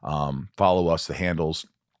 Follow us. The handles.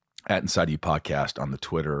 At Inside You Podcast on the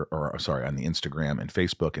Twitter, on the Instagram and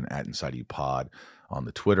Facebook, and at Inside You Pod on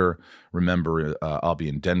the Twitter. Remember, I'll be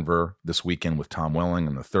in Denver this weekend with Tom Welling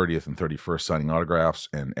on the 30th and 31st signing autographs,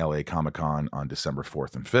 and LA Comic-Con on December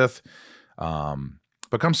 4th and 5th.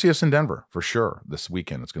 But come see us in Denver for sure this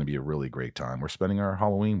weekend. It's going to be a really great time. We're spending our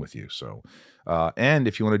Halloween with you. So, and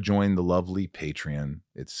if you want to join the lovely Patreon,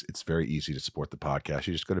 it's very easy to support the podcast.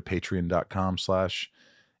 You just go to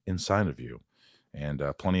patreon.com/inside of you. And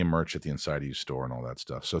plenty of merch at the Inside of You store and all that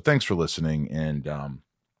stuff. So thanks for listening. And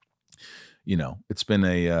it's been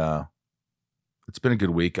a good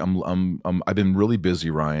week. I've been really busy,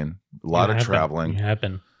 Ryan. A lot of traveling. You have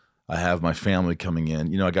been. I have my family coming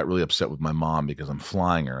in. I got really upset with my mom because I'm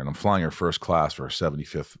flying her, and I'm flying her first class for her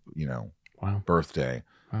 75th, wow. birthday.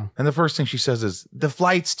 Wow. And the first thing she says is, "The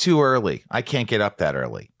flight's too early. I can't get up that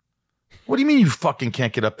early." What do you mean you fucking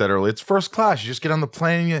can't get up that early? It's first class. You just get on the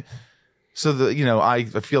plane. So I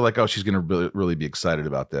feel like, she's going to really be excited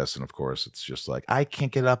about this. And of course it's just like, I can't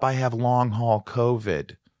get up. I have long haul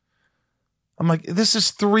COVID. I'm like, this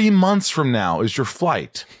is 3 months from now is your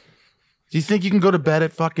flight. Do you think you can go to bed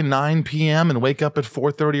at fucking 9 p.m. and wake up at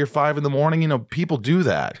 4:30 or 5 in the morning? People do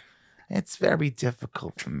that. It's very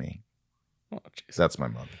difficult for me. Oh, geez. That's my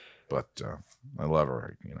mother. But I love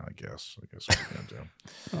her, I guess what we're going to do.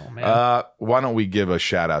 Oh, man. Why don't we give a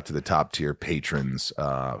shout out to the top tier patrons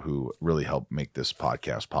who really help make this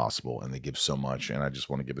podcast possible, and they give so much, and I just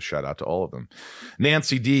want to give a shout out to all of them.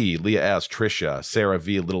 Nancy D, Leah S, Trisha, Sarah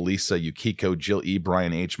V, Little Lisa, Yukiko, Jill E,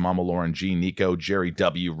 Brian H, Mama Lauren G, Nico, Jerry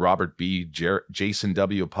W, Robert B, Jason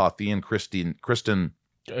W, Apothean, Kristen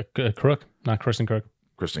Crook, not Kristen Crook.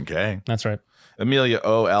 Kristen K. That's right. Amelia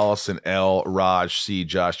O, Allison L, Raj C,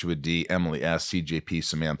 Joshua D, Emily S, CJP,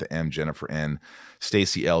 Samantha M, Jennifer N,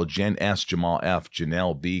 Stacy L, Jen S, Jamal F,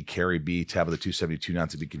 Janelle B, Carrie B, Tabitha 272,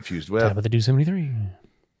 not to be confused with Tabitha 273.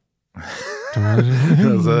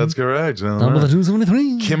 That's correct. Tabitha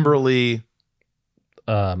 273. Kimberly.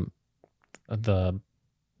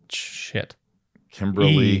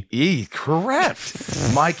 Kimberly E.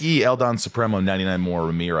 Correct. Mike E. Eldon Supremo 99 more.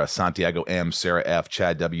 Ramira Santiago M. Sarah F.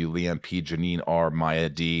 Chad W. Liam P. Janine R. Maya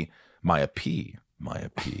D. Maya P.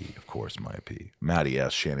 Of course, Maya P. Maddie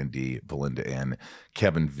S. Shannon D. Belinda N.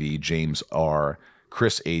 Kevin V. James R.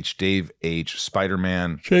 Chris H. Dave H.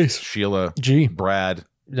 Spider-Man. Chase. Sheila G. Brad.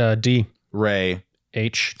 D. Ray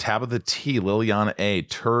H. Tabitha T. Liliana A.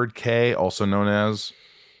 Turd K. Also known as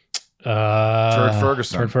Turd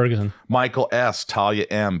Ferguson. Michael S, Talia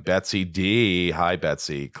M, Betsy D, hi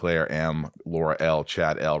Betsy, Claire M, Laura L,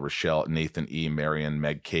 Chad L, Rochelle, Nathan E, Marion,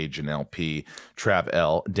 Meg K, Janelle P, Trav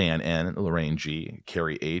L, Dan N, Lorraine G,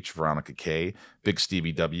 Carrie H, Veronica K, Big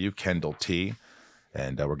Stevie W, Kendall T,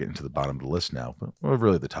 And we're getting to the bottom of the list now, but we're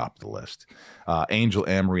really the top of the list. Angel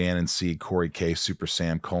M, Rhiannon C, Corey K, Super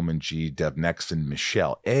Sam, Coleman G, Dev Nexon,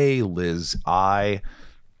 Michelle A, Liz I,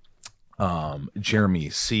 Jeremy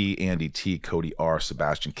C, Andy T, Cody R,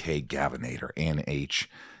 Sebastian K, Gavinator, Anna H,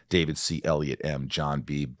 David C, Elliot M, John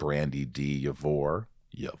B, Brandy D, Yavor,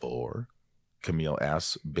 Camille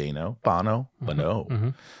S, Bono,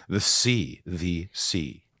 the C,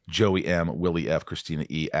 Joey M, Willie F, Christina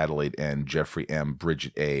E, Adelaide N, Jeffrey M,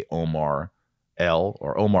 Bridget A, Omar L,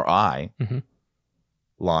 or Omar I,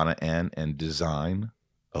 Lana N, and Design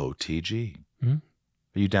OTG. Are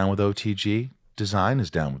you down with OTG? Design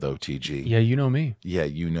is down with OTG. Yeah, you know me. Yeah,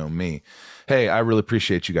 you know me. Hey, I really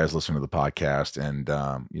appreciate you guys listening to the podcast, and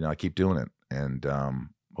I keep doing it, and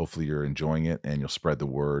hopefully you're enjoying it, and you'll spread the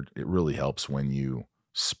word. It really helps when you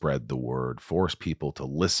spread the word. Force people to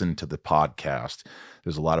listen to the podcast.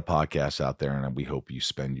 There's a lot of podcasts out there, and we hope you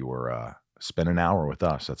spend an hour with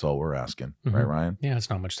us. That's all we're asking, right, Ryan? Yeah, it's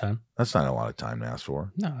not much time. That's not a lot of time to ask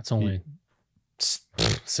for. No, it's only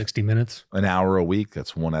 60 minutes. An hour a week.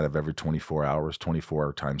 That's 1 out of every 24 hours.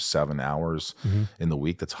 24 times 7 hours in the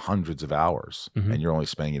week. That's hundreds of hours. And you're only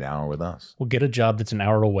spending an hour with us. We'll get a job that's an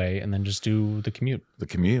hour away and then just do the commute.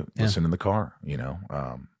 Yeah. Listen in the car, we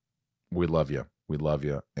love you. We love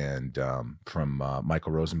you. And from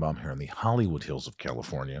Michael Rosenbaum here in the Hollywood Hills of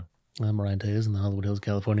California. I'm Ryan Taylor in the Hollywood Hills,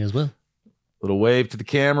 California as well. Little wave to the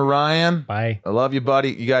camera, Ryan. Bye. I love you,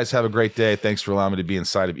 buddy. You guys have a great day. Thanks for allowing me to be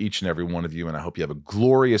inside of each and every one of you. And I hope you have a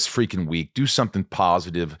glorious freaking week. Do something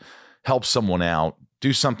positive. Help someone out.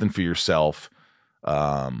 Do something for yourself.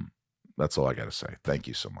 That's all I got to say. Thank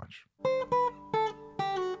you so much.